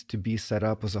 it needs to be set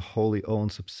up as a wholly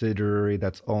owned subsidiary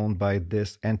that's owned by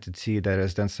this entity that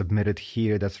is then submitted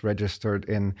here, that's registered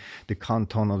in the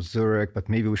canton of Zurich, but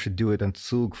maybe we should do it in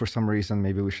Zug for some reason.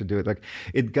 Maybe we should do it like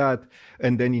it got,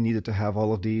 and then you needed to have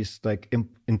all of these like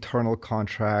internal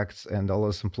contracts and all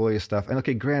this employee stuff. And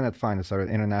okay, granted, fine, it's an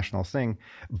international thing,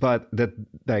 but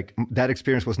that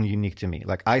experience wasn't unique to me.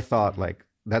 Like, I thought like,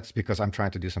 that's because I'm trying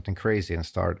to do something crazy and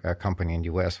start a company in the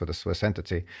US with a Swiss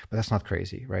entity. But that's not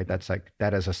crazy, right?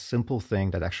 That is a simple thing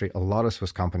that actually a lot of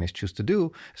Swiss companies choose to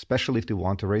do, especially if they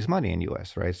want to raise money in the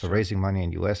US, right? So raising money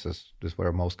in the US is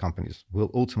where most companies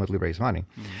will ultimately raise money.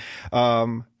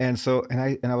 Mm-hmm.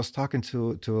 And I was talking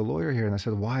to a lawyer here, and I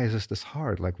said, why is this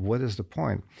hard? Like, what is the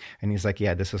point? And he's like,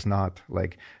 yeah, this is not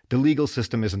like, the legal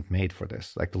system isn't made for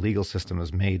this. Like, the legal system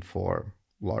is made for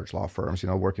large law firms,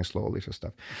 working slowly for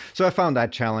stuff. So I found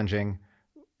that challenging.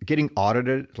 Getting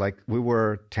audited, like, we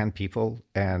were 10 people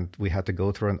and we had to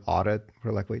go through an audit.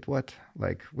 We're like, wait, what?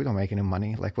 Like, we don't make any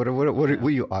money. Like, what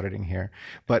are you auditing here?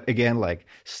 But again, like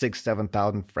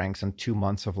 7,000 francs and 2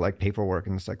 months of like paperwork.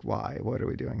 And it's like, why? What are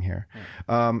we doing here?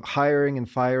 Yeah. Hiring and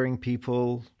firing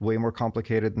people, way more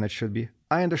complicated than it should be.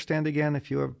 I understand, again,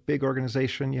 if you're a big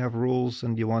organization, you have rules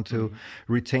and you want to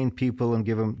retain people and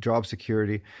give them job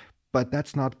security. But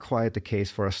that's not quite the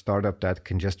case for a startup that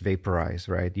can just vaporize,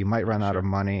 right? You might run out of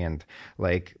money, and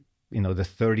like, the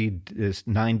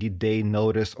 90-day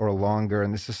notice or longer.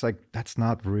 And it's just like, that's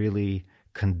not really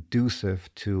conducive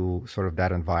to sort of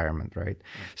that environment, right?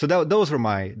 So those are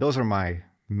my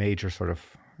major sort of,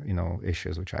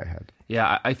 issues which I had.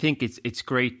 Yeah, I think it's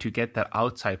great to get that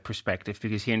outside perspective,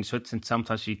 because here in Switzerland,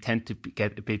 sometimes we tend to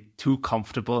get a bit too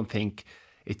comfortable and think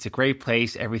it's a great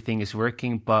place, everything is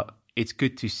working, but it's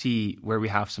good to see where we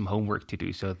have some homework to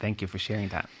do. So thank you for sharing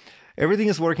that. Everything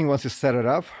is working once you set it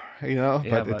up,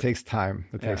 but it takes time.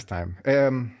 It takes time.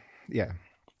 Yeah.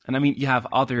 And I mean, you have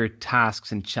other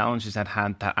tasks and challenges at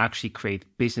hand that actually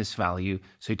create business value.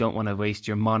 So you don't want to waste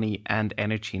your money and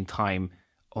energy and time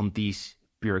on these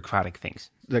bureaucratic things.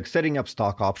 Like setting up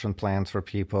stock option plans for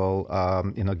people,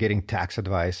 getting tax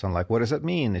advice on like, what does that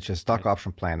mean? It's just stock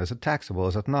option plan. Is it taxable?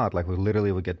 Is it not? Like, we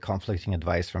literally would get conflicting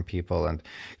advice from people, and,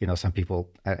 some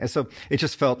people. And so it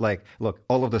just felt like, look,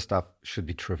 all of this stuff should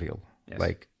be trivial. Yes.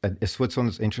 Like, if Switzerland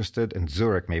is interested, and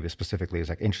Zurich maybe specifically is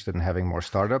like interested in having more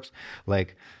startups,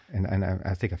 like, and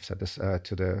I think I've said this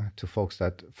to folks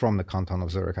that from the canton of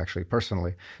Zurich, actually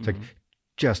personally, it's like,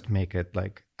 just make it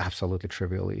like absolutely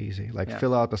trivially easy. Like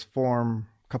fill out this form,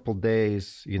 couple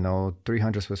days,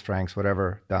 300 Swiss francs,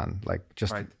 whatever, done. Like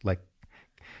just like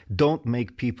don't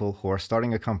make people who are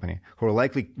starting a company, who are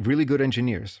likely really good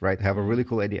engineers, right, have a really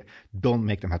cool idea, don't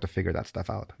make them have to figure that stuff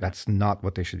out. That's not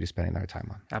what they should be spending their time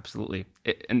on. Absolutely.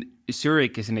 And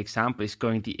Zurich, as an example, is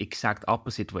going the exact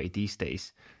opposite way these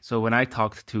days. So when I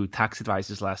talked to tax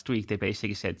advisors last week, they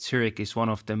basically said Zurich is one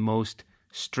of the most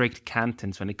strict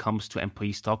cantons when it comes to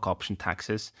employee stock option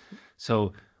taxes.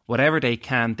 So whatever they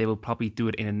can, they will probably do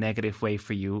it in a negative way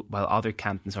for you, while other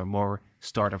cantons are more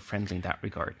startup friendly in that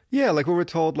regard. Yeah, like we were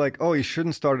told, like, oh, you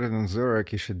shouldn't start it in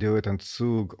Zurich, you should do it in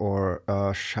Zug or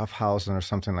Schaffhausen or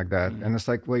something like that. And it's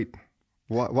like, wait,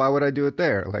 why would I do it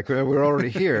there? Like, we're already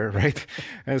here, right?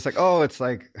 And it's like, oh, it's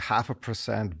like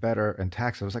 0.5% better in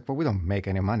tax. I was like, well, we don't make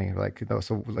any money. Like,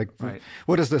 so like,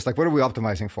 what is this? Like, what are we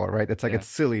optimizing for, right? It's like, it's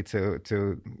silly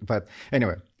to, but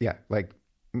anyway, like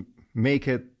make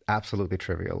it absolutely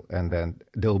trivial, and then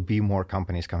there'll be more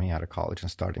companies coming out of college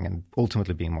and starting and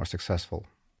ultimately being more successful.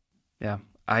 Yeah,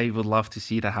 I would love to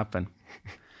see that happen.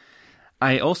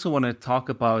 I also want to talk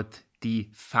about the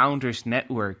founders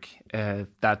network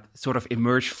that sort of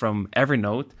emerged from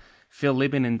Evernote. Phil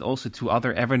Libin and also two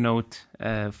other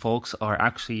Evernote folks are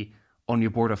actually on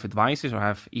your board of advisors or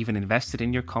have even invested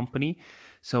in your company.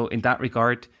 So in that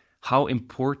regard, how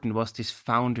important was this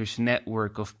founders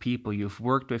network of people you've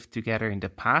worked with together in the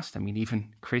past? I mean,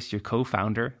 even Chris, your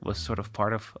co-founder, was sort of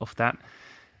part of that.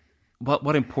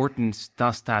 What importance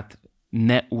does that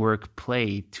network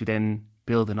play to then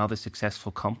build another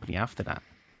successful company after that?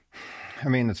 I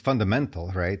mean, it's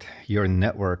fundamental, right? Your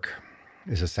network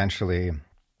is essentially,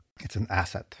 it's an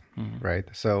asset, right?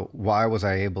 So why was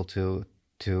I able to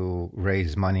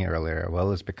raise money earlier?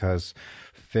 Well, it's because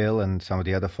Phil and some of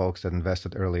the other folks that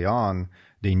invested early on,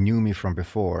 they knew me from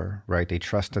before, right? They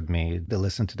trusted me. They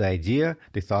listened to the idea.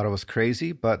 They thought it was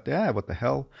crazy, but what the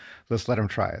hell? Let's let them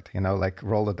try it, like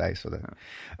roll the dice with it.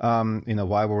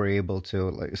 Why were we able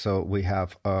to, so we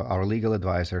have our legal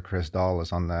advisor, Chris Dahl,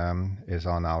 is on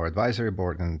our advisory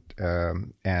board,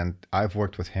 and I've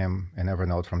worked with him in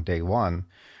Evernote from day one.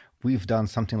 We've done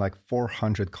something like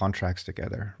 400 contracts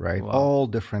together, right? Wow. All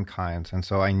different kinds. And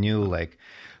so I knew, like,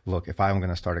 look, if I'm going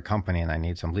to start a company and I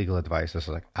need some legal advice, this is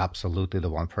like absolutely the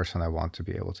one person I want to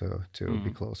be able to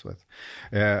be close with.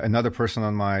 Another person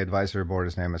on my advisory board,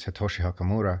 his name is Hitoshi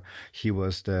Hakamura. He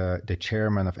was the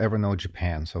chairman of Evernote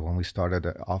Japan. So when we started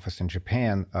the office in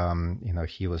Japan,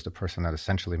 he was the person that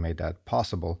essentially made that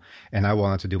possible. And I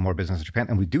wanted to do more business in Japan.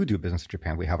 And we do business in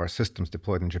Japan. We have our systems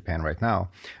deployed in Japan right now.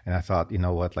 And I thought,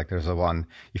 there's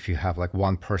if you have like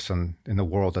one person in the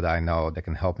world that I know that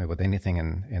can help me with anything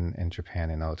in Japan,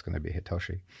 it's going to be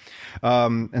Hitoshi.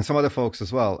 And some other folks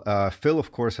as well. Phil,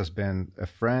 of course, has been a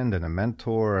friend and a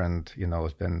mentor, and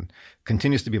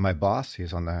continues to be my boss.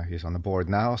 He's on the board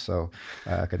now, so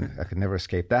I could never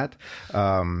escape that.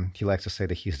 He likes to say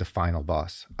that he's the final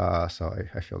boss. So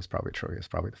I feel it's probably true. He's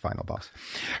probably the final boss.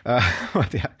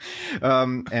 But yeah.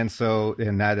 And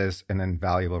that is an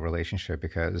invaluable relationship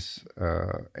because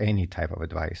any type of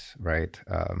advice, right?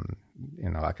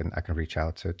 I can reach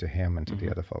out to him and to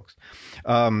the other folks.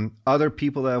 Other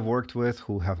people that I've worked with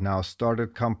who have now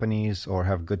started companies or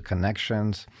have good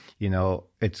connections,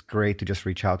 it's great to just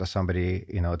reach out to somebody.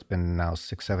 It's been now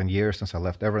 6-7 years since I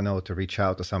left Evernote, to reach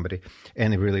out to somebody.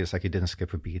 And it really is like you didn't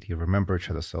skip a beat. You remember each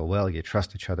other so well. You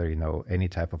trust each other. Any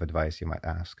type of advice you might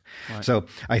ask. Right. So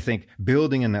I think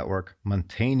building a network,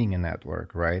 maintaining a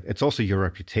network, right? It's also your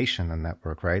reputation in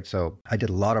network, right? So I did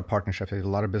a lot of partnerships. I did a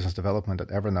lot of business development at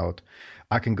Evernote.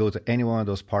 I can go to any one of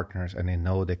those partners and they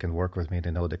know they can work with me.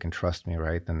 They know they can trust me,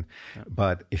 right?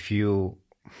 But if you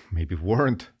maybe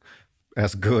weren't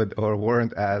as good or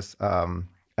weren't as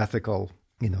ethical,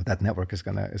 that network is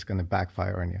gonna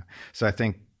backfire on you. So I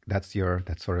think that's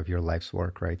sort of your life's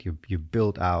work, right? You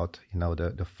build out,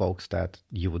 the folks that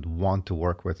you would want to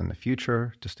work with in the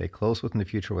future, to stay close with in the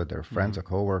future, with their friends or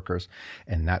coworkers,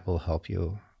 and that will help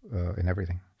you in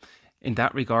everything. In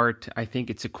that regard, I think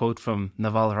it's a quote from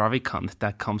Naval Ravikant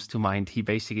that comes to mind. He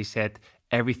basically said,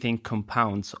 everything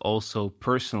compounds, also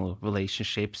personal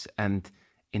relationships. And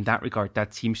in that regard,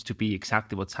 that seems to be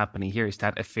exactly what's happening here. Is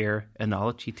that a fair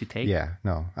analogy to take? Yeah,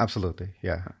 no, absolutely.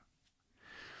 Yeah.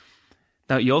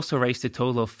 Now, you also raised a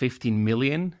total of 15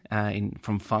 million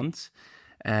from funds,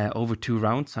 over 2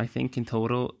 rounds, I think, in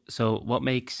total. So what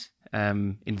makes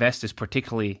investors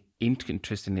particularly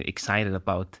interested and excited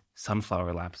about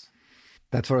Sunflower Labs?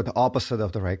 That's sort of the opposite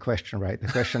of the right question, right? The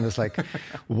question is like,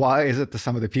 why is it that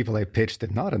some of the people I pitched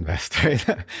did not invest, right?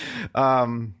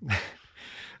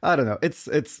 I don't know. It's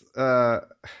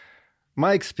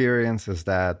my experience is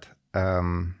that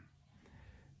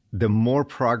the more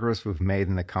progress we've made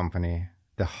in the company,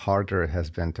 the harder it has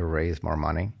been to raise more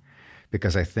money,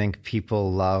 because I think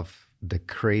people love the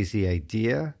crazy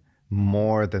idea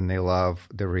more than they love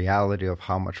the reality of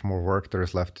how much more work there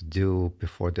is left to do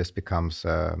before this becomes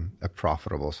a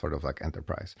profitable sort of like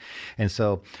enterprise. And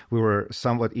so we were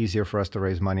somewhat easier for us to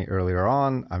raise money earlier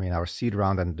on. I mean, our seed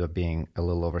round ended up being a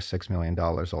little over $6 million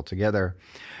altogether.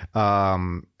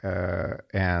 And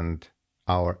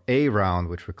our A round,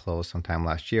 which we closed sometime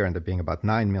last year, ended up being about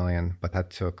 $9 million, but that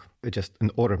took just an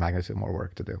order of magnitude more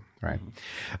work to do, right?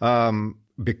 Mm-hmm.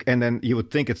 And then you would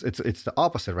think it's the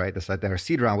opposite, right? It's like our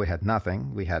seed round, we had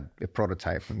nothing. We had a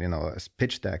prototype, a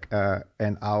pitch deck.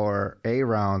 And our A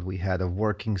round, we had a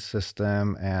working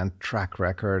system and track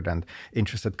record and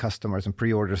interested customers and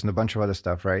pre-orders and a bunch of other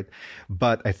stuff, right?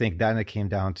 But I think then it came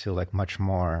down to like much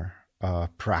more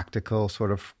practical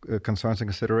sort of concerns and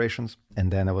considerations. And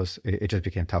then it just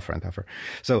became tougher and tougher.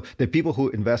 So the people who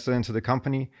invested into the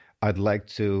company, I'd like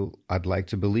to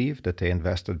believe that they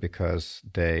invested because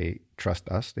they trust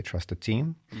us, they trust the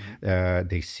team,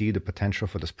 they see the potential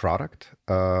for this product,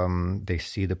 they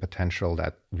see the potential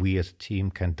that we as a team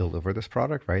can deliver this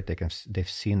product, right? They've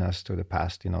seen us through the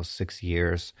past 6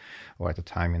 years, or at the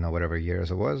time whatever years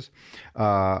it was,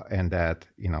 and that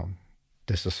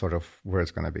this is sort of where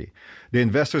it's going to be. The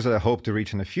investors that I hope to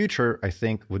reach in the future, I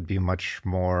think, would be much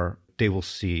more, they will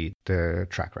see the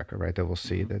track record, right? They will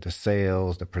see the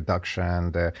sales, the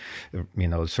production, the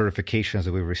certifications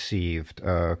that we received,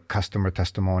 customer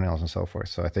testimonials and so forth.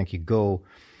 So I think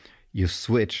you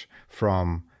switch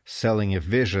from selling a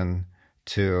vision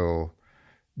to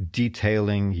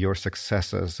detailing your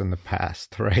successes in the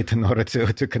past, right? In order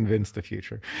to convince the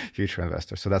future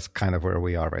investors. So that's kind of where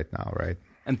we are right now, right?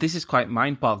 And this is quite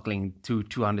mind-boggling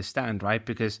to understand, right?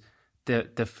 Because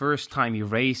the first time you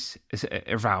raise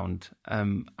a round,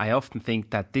 I often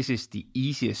think that this is the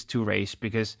easiest to raise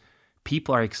because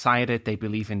people are excited. They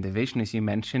believe in the vision, as you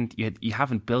mentioned. You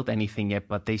haven't built anything yet,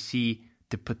 but they see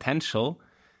the potential.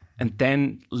 And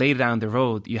then later down the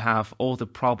road, you have all the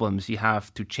problems. You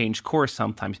have to change course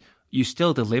sometimes. You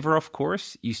still deliver, of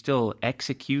course. You still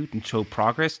execute and show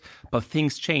progress, but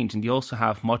things change. And you also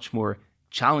have much more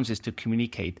challenges to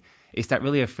communicate. Is that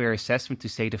really a fair assessment to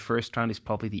say the first round is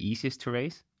probably the easiest to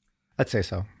raise? I'd say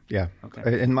so, yeah.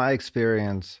 Okay. In my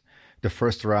experience, the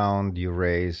first round you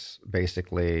raise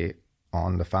basically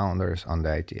on the founders, on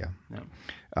the idea.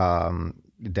 Yeah.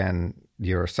 Then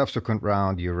your subsequent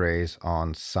round you raise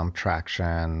on some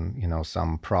traction,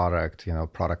 some product,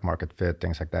 product market fit,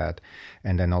 things like that.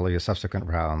 And then all of your subsequent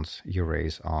rounds you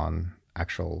raise on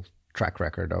actual track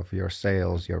record of your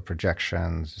sales, your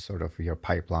projections, sort of your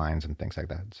pipelines and things like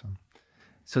that.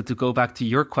 So to go back to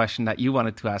your question that you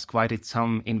wanted to ask, why did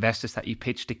some investors that you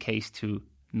pitched the case to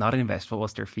not invest? What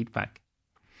was their feedback?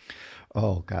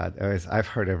 Oh God, I've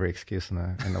heard every excuse in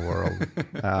the world.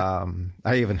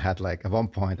 I even had at one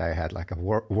point I had a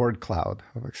word cloud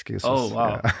of excuses. Oh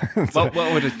wow! What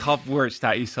were the top words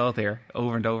that you saw there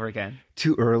over and over again?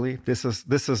 Too early. This is,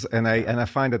 and I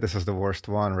find that this is the worst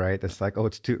one, right? It's like, oh,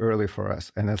 it's too early for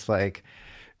us, and it's like,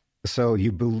 so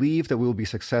you believe that we'll be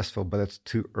successful, but it's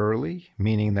too early,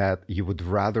 meaning that you would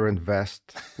rather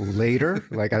invest later.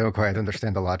 I don't quite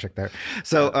understand the logic there.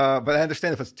 So, but I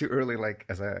understand if it's too early,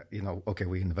 okay,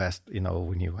 we invest,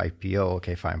 when you IPO,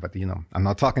 okay, fine. But, I'm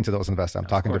not talking to those investors. I'm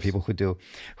talking to people who do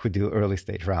early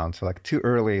stage rounds. So too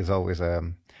early is always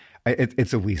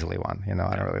it's a weaselly one.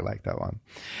 I don't really like that one.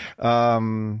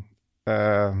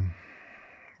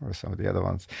 Or some of the other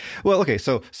ones. Well, okay,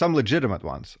 so some legitimate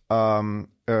ones,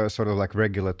 sort of like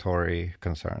regulatory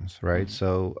concerns, right?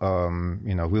 So,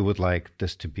 we would like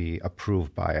this to be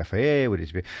approved by FAA. Would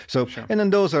it be so? Sure. And then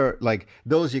those are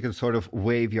those you can sort of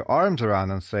wave your arms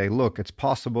around and say, look, it's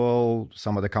possible.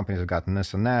 Some of the companies have gotten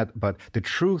this and that, but the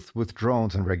truth with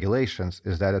drones and regulations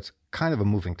is that it's kind of a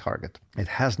moving target. It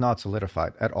has not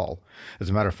solidified at all.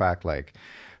 As a matter of fact,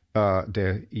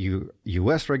 the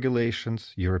U.S.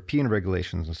 regulations, European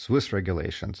regulations, and Swiss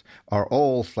regulations are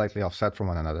all slightly offset from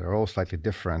one another. They're all slightly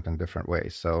different in different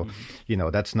ways. So,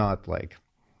 that's not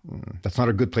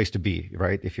a good place to be,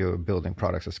 right? If you're building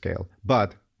products at scale.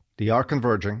 But they are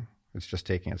converging. It's just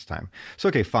taking its time. So,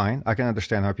 okay, fine. I can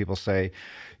understand how people say,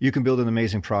 you can build an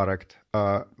amazing product.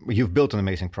 You've built an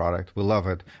amazing product. We love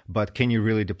it. But can you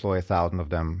really deploy 1,000 of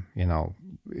them?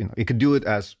 You could do it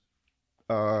as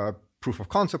proof of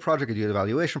concept project, you do an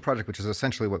evaluation project, which is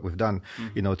essentially what we've done,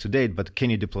 to date. But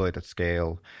can you deploy it at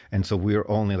scale? And so we're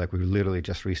only we literally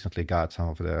just recently got some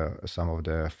of the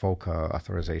FOCA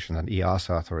authorizations and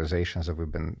EASA authorizations that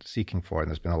we've been seeking for, and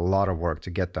there's been a lot of work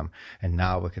to get them. And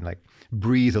now we can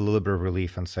breathe a little bit of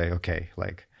relief and say, okay,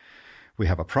 we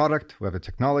have a product, we have a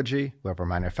technology, we have our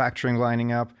manufacturing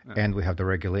lining up, and we have the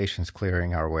regulations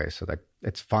clearing our way. So that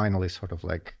it's finally sort of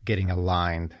like getting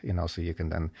aligned, so you can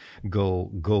then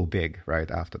go big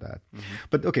right after that.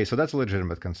 But okay, so that's a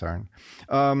legitimate concern.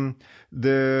 Like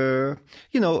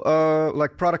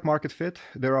product market fit,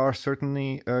 there are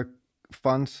certainly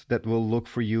funds that will look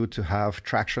for you to have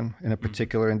traction in a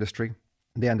particular industry.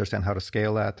 They understand how to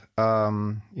scale that.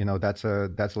 That's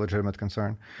a legitimate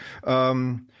concern.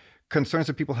 Concerns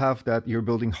that people have that you're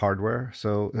building hardware.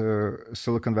 So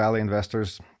Silicon Valley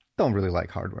investors don't really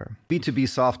like hardware. B2B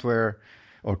software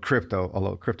or crypto,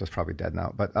 although crypto's probably dead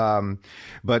now. But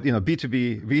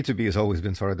B2B has always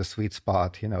been sort of the sweet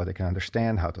spot. They can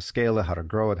understand how to scale it, how to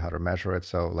grow it, how to measure it.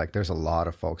 So like there's a lot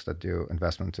of folks that do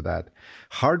investment into that.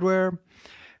 Hardware,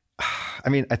 I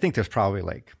mean, I think there's probably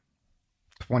like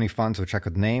 20 funds which I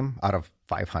could name out of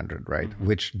 500, right?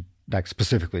 Which like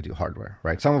specifically do hardware,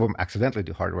 right? Some of them accidentally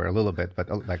do hardware a little bit, but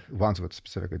like ones would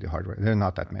specifically do hardware. They're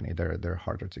not that many. They're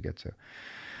harder to get to.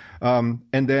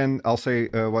 And then I'll say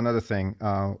one other thing.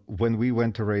 When we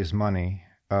went to raise money,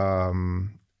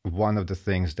 one of the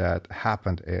things that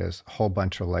happened is a whole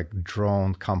bunch of like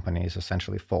drone companies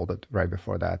essentially folded right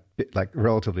before that, like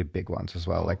relatively big ones as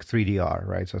well, like 3DR,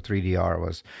 right? So 3DR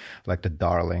was like the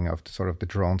darling of sort of the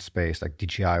drone space. Like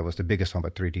DJI was the biggest one,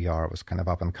 but 3DR was kind of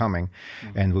up and coming.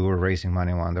 And we were raising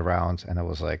money one of the rounds, and it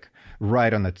was like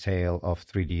right on the tail of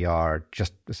 3DR,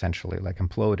 just essentially like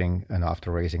imploding, and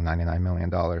after raising $99 million.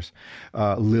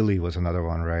 Lilly was another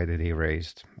one, right? That he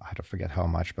raised, I don't forget how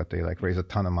much, but they like raised a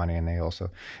ton of money, and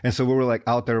and so we were like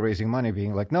out there raising money,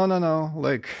 being like, no,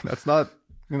 like that's not,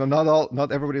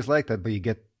 not everybody's like that, but you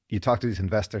talk to these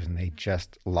investors and they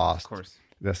just lost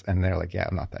this, and they're like, yeah,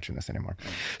 I'm not touching this anymore.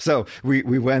 So we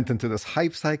went into this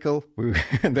hype cycle,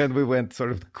 and then we went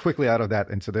sort of quickly out of that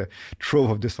into the trove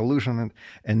of disillusionment.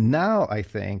 And now I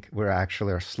think we're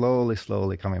actually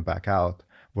slowly coming back out,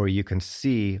 where you can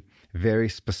see very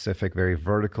specific, very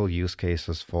vertical use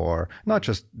cases for not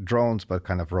just drones, but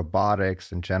kind of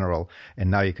robotics in general.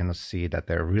 And now you can see that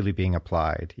they're really being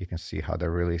applied. You can see how they're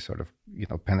really sort of,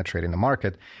 penetrating the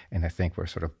market. And I think we're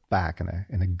sort of back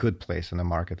in a good place in the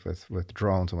market with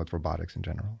drones and with robotics in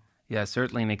general. Yeah,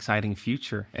 certainly an exciting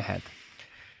future ahead.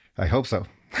 I hope so.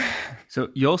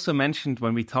 So you also mentioned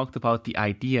when we talked about the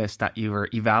ideas that you were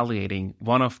evaluating,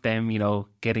 one of them,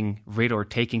 getting rid or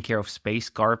taking care of space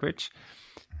garbage.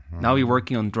 Now you're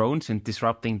working on drones and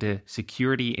disrupting the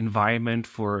security environment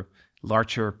for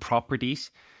larger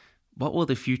properties. What will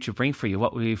the future bring for you?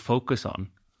 What will you focus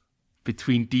on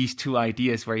between these two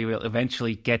ideas, where you will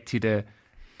eventually get to the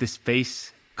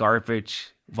space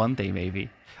garbage one day, maybe?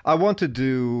 I want to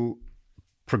do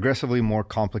progressively more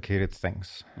complicated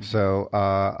things. So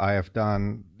I have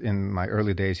done, in my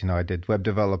early days, I did web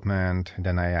development.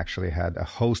 Then I actually had a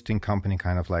hosting company,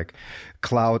 kind of like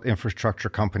cloud infrastructure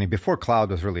company, before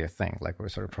cloud was really a thing. Like we were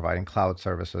sort of providing cloud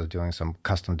services, doing some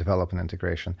custom development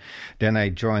integration. Then I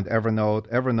joined Evernote.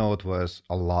 Evernote was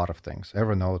a lot of things.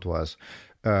 Evernote was,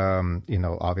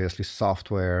 obviously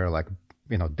software, like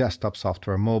desktop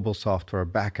software, mobile software,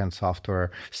 backend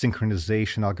software,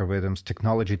 synchronization algorithms,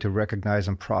 technology to recognize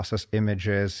and process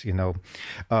images,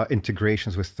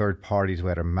 integrations with third parties. We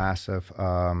had a massive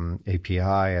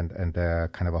API and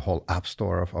kind of a whole app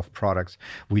store of products.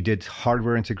 We did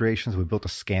hardware integrations. We built a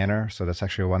scanner. So that's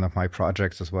actually one of my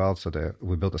projects as well. So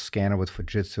we built a scanner with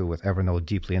Fujitsu, with Evernote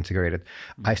deeply integrated.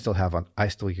 I still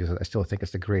use it. I still think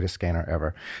it's the greatest scanner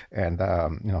ever. And,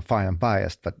 fine, I'm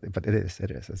biased, but it is.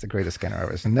 It's the greatest scanner ever.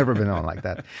 It's never been on like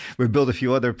that. We built a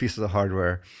few other pieces of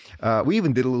hardware. We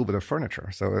even did a little bit of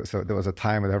furniture. So there was a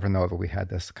time with Evernote where we had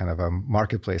this kind of a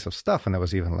marketplace of stuff, and there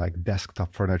was even like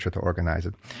desktop furniture to organize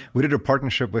it. We did a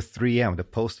partnership with 3M,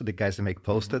 the guys that make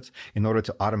Post-its, in order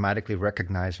to automatically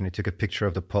recognize when you took a picture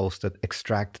of the Post-it,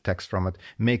 extract text from it,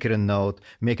 make it a note,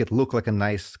 make it look like a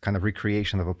nice kind of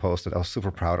recreation of a Post-it. I was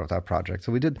super proud of that project.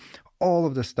 So we did all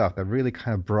of this stuff that really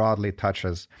kind of broadly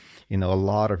touches, a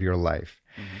lot of your life.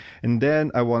 And then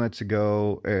I wanted to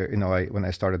go, when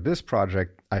I started this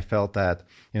project, I felt that,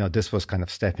 this was kind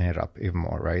of stepping it up even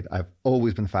more, right? I've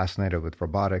always been fascinated with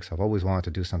robotics. I've always wanted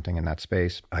to do something in that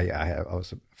space. I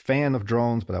was a fan of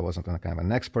drones, but I wasn't kind of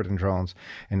an expert in drones.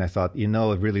 And I thought, it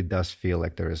really does feel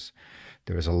like there is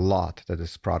a lot that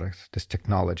this product, this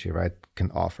technology, right, can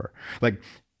offer. Like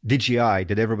DJI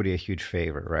did everybody a huge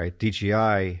favor, right?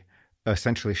 DJI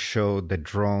essentially showed that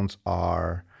drones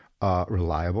are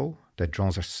reliable, that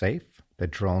drones are safe, that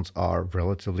drones are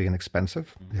relatively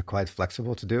inexpensive. They're quite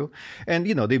flexible to do. And,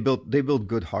 they build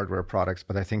good hardware products,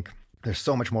 but I think there's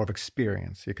so much more of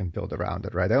experience you can build around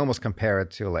it, right? I almost compare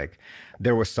it to like,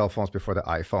 there were cell phones before the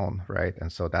iPhone, right?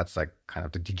 And so that's like kind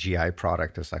of the DJI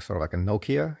product is like sort of like a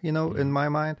Nokia, in my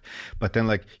mind. But then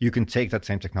like you can take that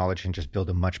same technology and just build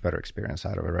a much better experience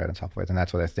out of it, right, on top of it. And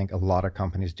that's what I think a lot of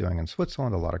companies doing in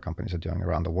Switzerland, a lot of companies are doing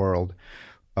around the world,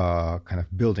 kind of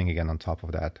building again on top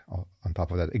of that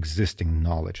existing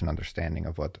knowledge and understanding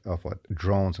of what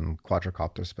drones and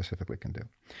quadricopters specifically can do.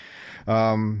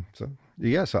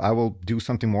 So I will do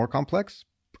something more complex.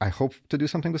 I hope to do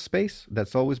something with space.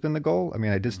 That's always been the goal. I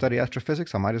mean, I did study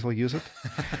astrophysics. I might as well use it.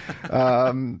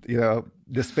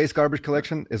 The space garbage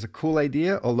collection is a cool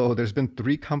idea, although there's been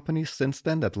 3 companies since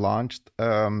then that launched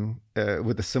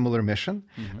with a similar mission.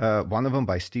 One of them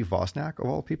by Steve Wozniak, of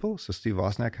all people. So Steve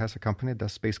Wozniak has a company that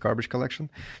does space garbage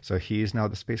collection. So he is now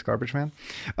the space garbage man.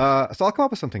 So I'll come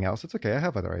up with something else. It's okay. I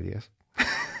have other ideas.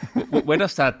 Where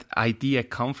does that idea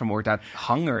come from, or that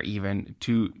hunger even,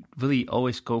 to really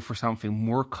always go for something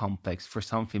more complex, for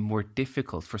something more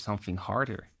difficult, for something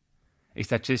harder? Is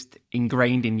that just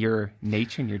ingrained in your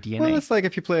nature, in your DNA? Well, it's like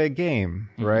if you play a game,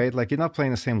 right? Like you're not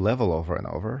playing the same level over and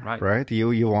over, right?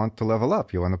 You want to level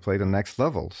up. You want to play the next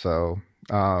level. So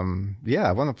I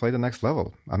want to play the next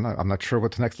level. I'm not sure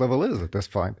what the next level is at this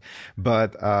point,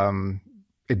 but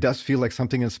it does feel like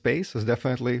something in space is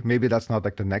definitely, maybe that's not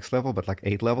like the next level, but like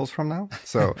 8 levels from now.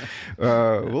 So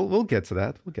we'll get to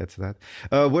that.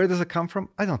 Where does it come from?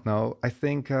 I don't know. I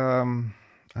think,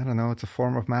 I don't know. It's a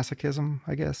form of masochism,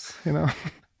 I guess,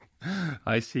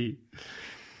 I see.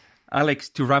 Alex,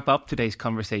 to wrap up today's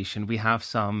conversation, we have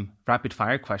some rapid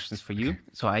fire questions for you.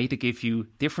 So I either give you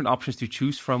different options to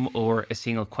choose from or a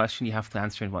single question you have to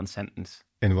answer in one sentence.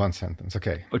 In one sentence,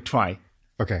 okay. Or try.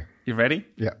 Okay. You ready?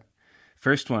 Yeah.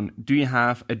 First one, do you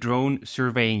have a drone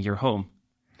surveying your home?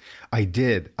 I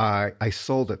did. I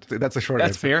sold it. That's a short answer.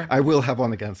 That's fair. I will have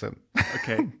one against it.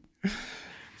 Okay.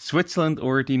 Switzerland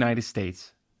or the United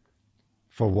States?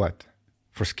 For what?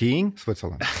 For skiing?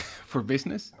 Switzerland. For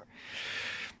business?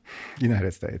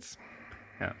 United States.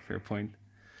 Yeah, fair point.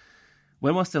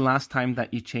 When was the last time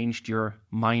that you changed your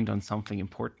mind on something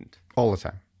important? All the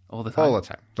time. All the time? All the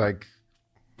time. Like,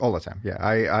 all the time. Yeah,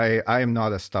 I am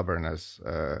not as stubborn as,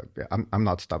 I'm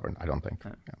not stubborn, I don't think.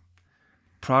 Yeah.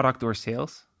 Product or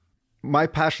sales? My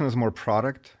passion is more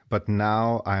product, but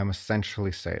now I am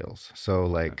essentially sales. So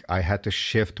like I had to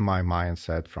shift my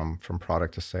mindset from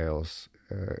product to sales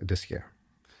this year.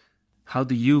 How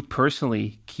do you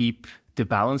personally keep the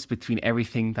balance between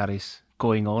everything that is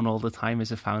going on all the time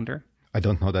as a founder? I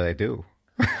don't know that I do.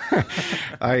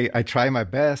 I try my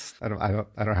best. I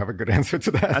don't have a good answer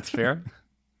to that. That's fair.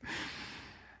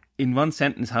 In one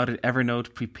sentence, how did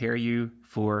Evernote prepare you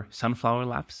for Sunflower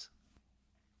Labs?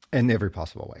 In every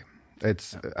possible way.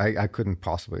 I couldn't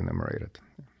possibly enumerate it.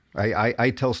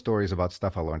 I tell stories about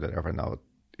stuff I learned at Evernote,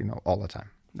 all the time.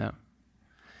 No.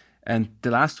 And the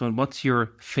last one, what's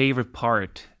your favorite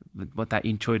part, what that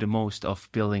you enjoy the most of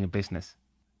building a business?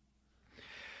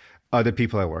 The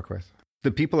people I work with. The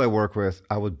people I work with,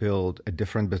 I would build a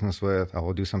different business with. I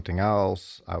will do something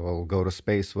else. I will go to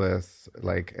space with.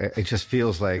 Like it just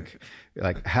feels like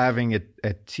having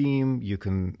a team you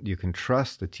can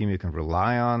trust, a team you can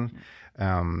rely on.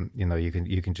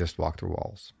 You can just walk through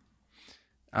walls.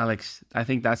 Alex, I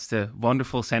think that's the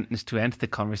wonderful sentence to end the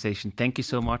conversation. Thank you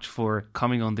so much for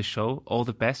coming on the show. All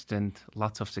the best and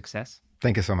lots of success.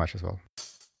 Thank you so much as well.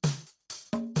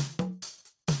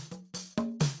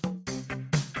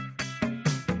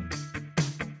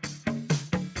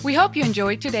 We hope you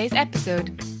enjoyed today's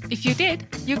episode. If you did,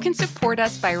 you can support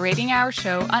us by rating our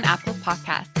show on Apple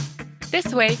Podcasts.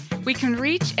 This way, we can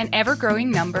reach an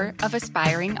ever-growing number of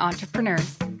aspiring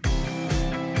entrepreneurs.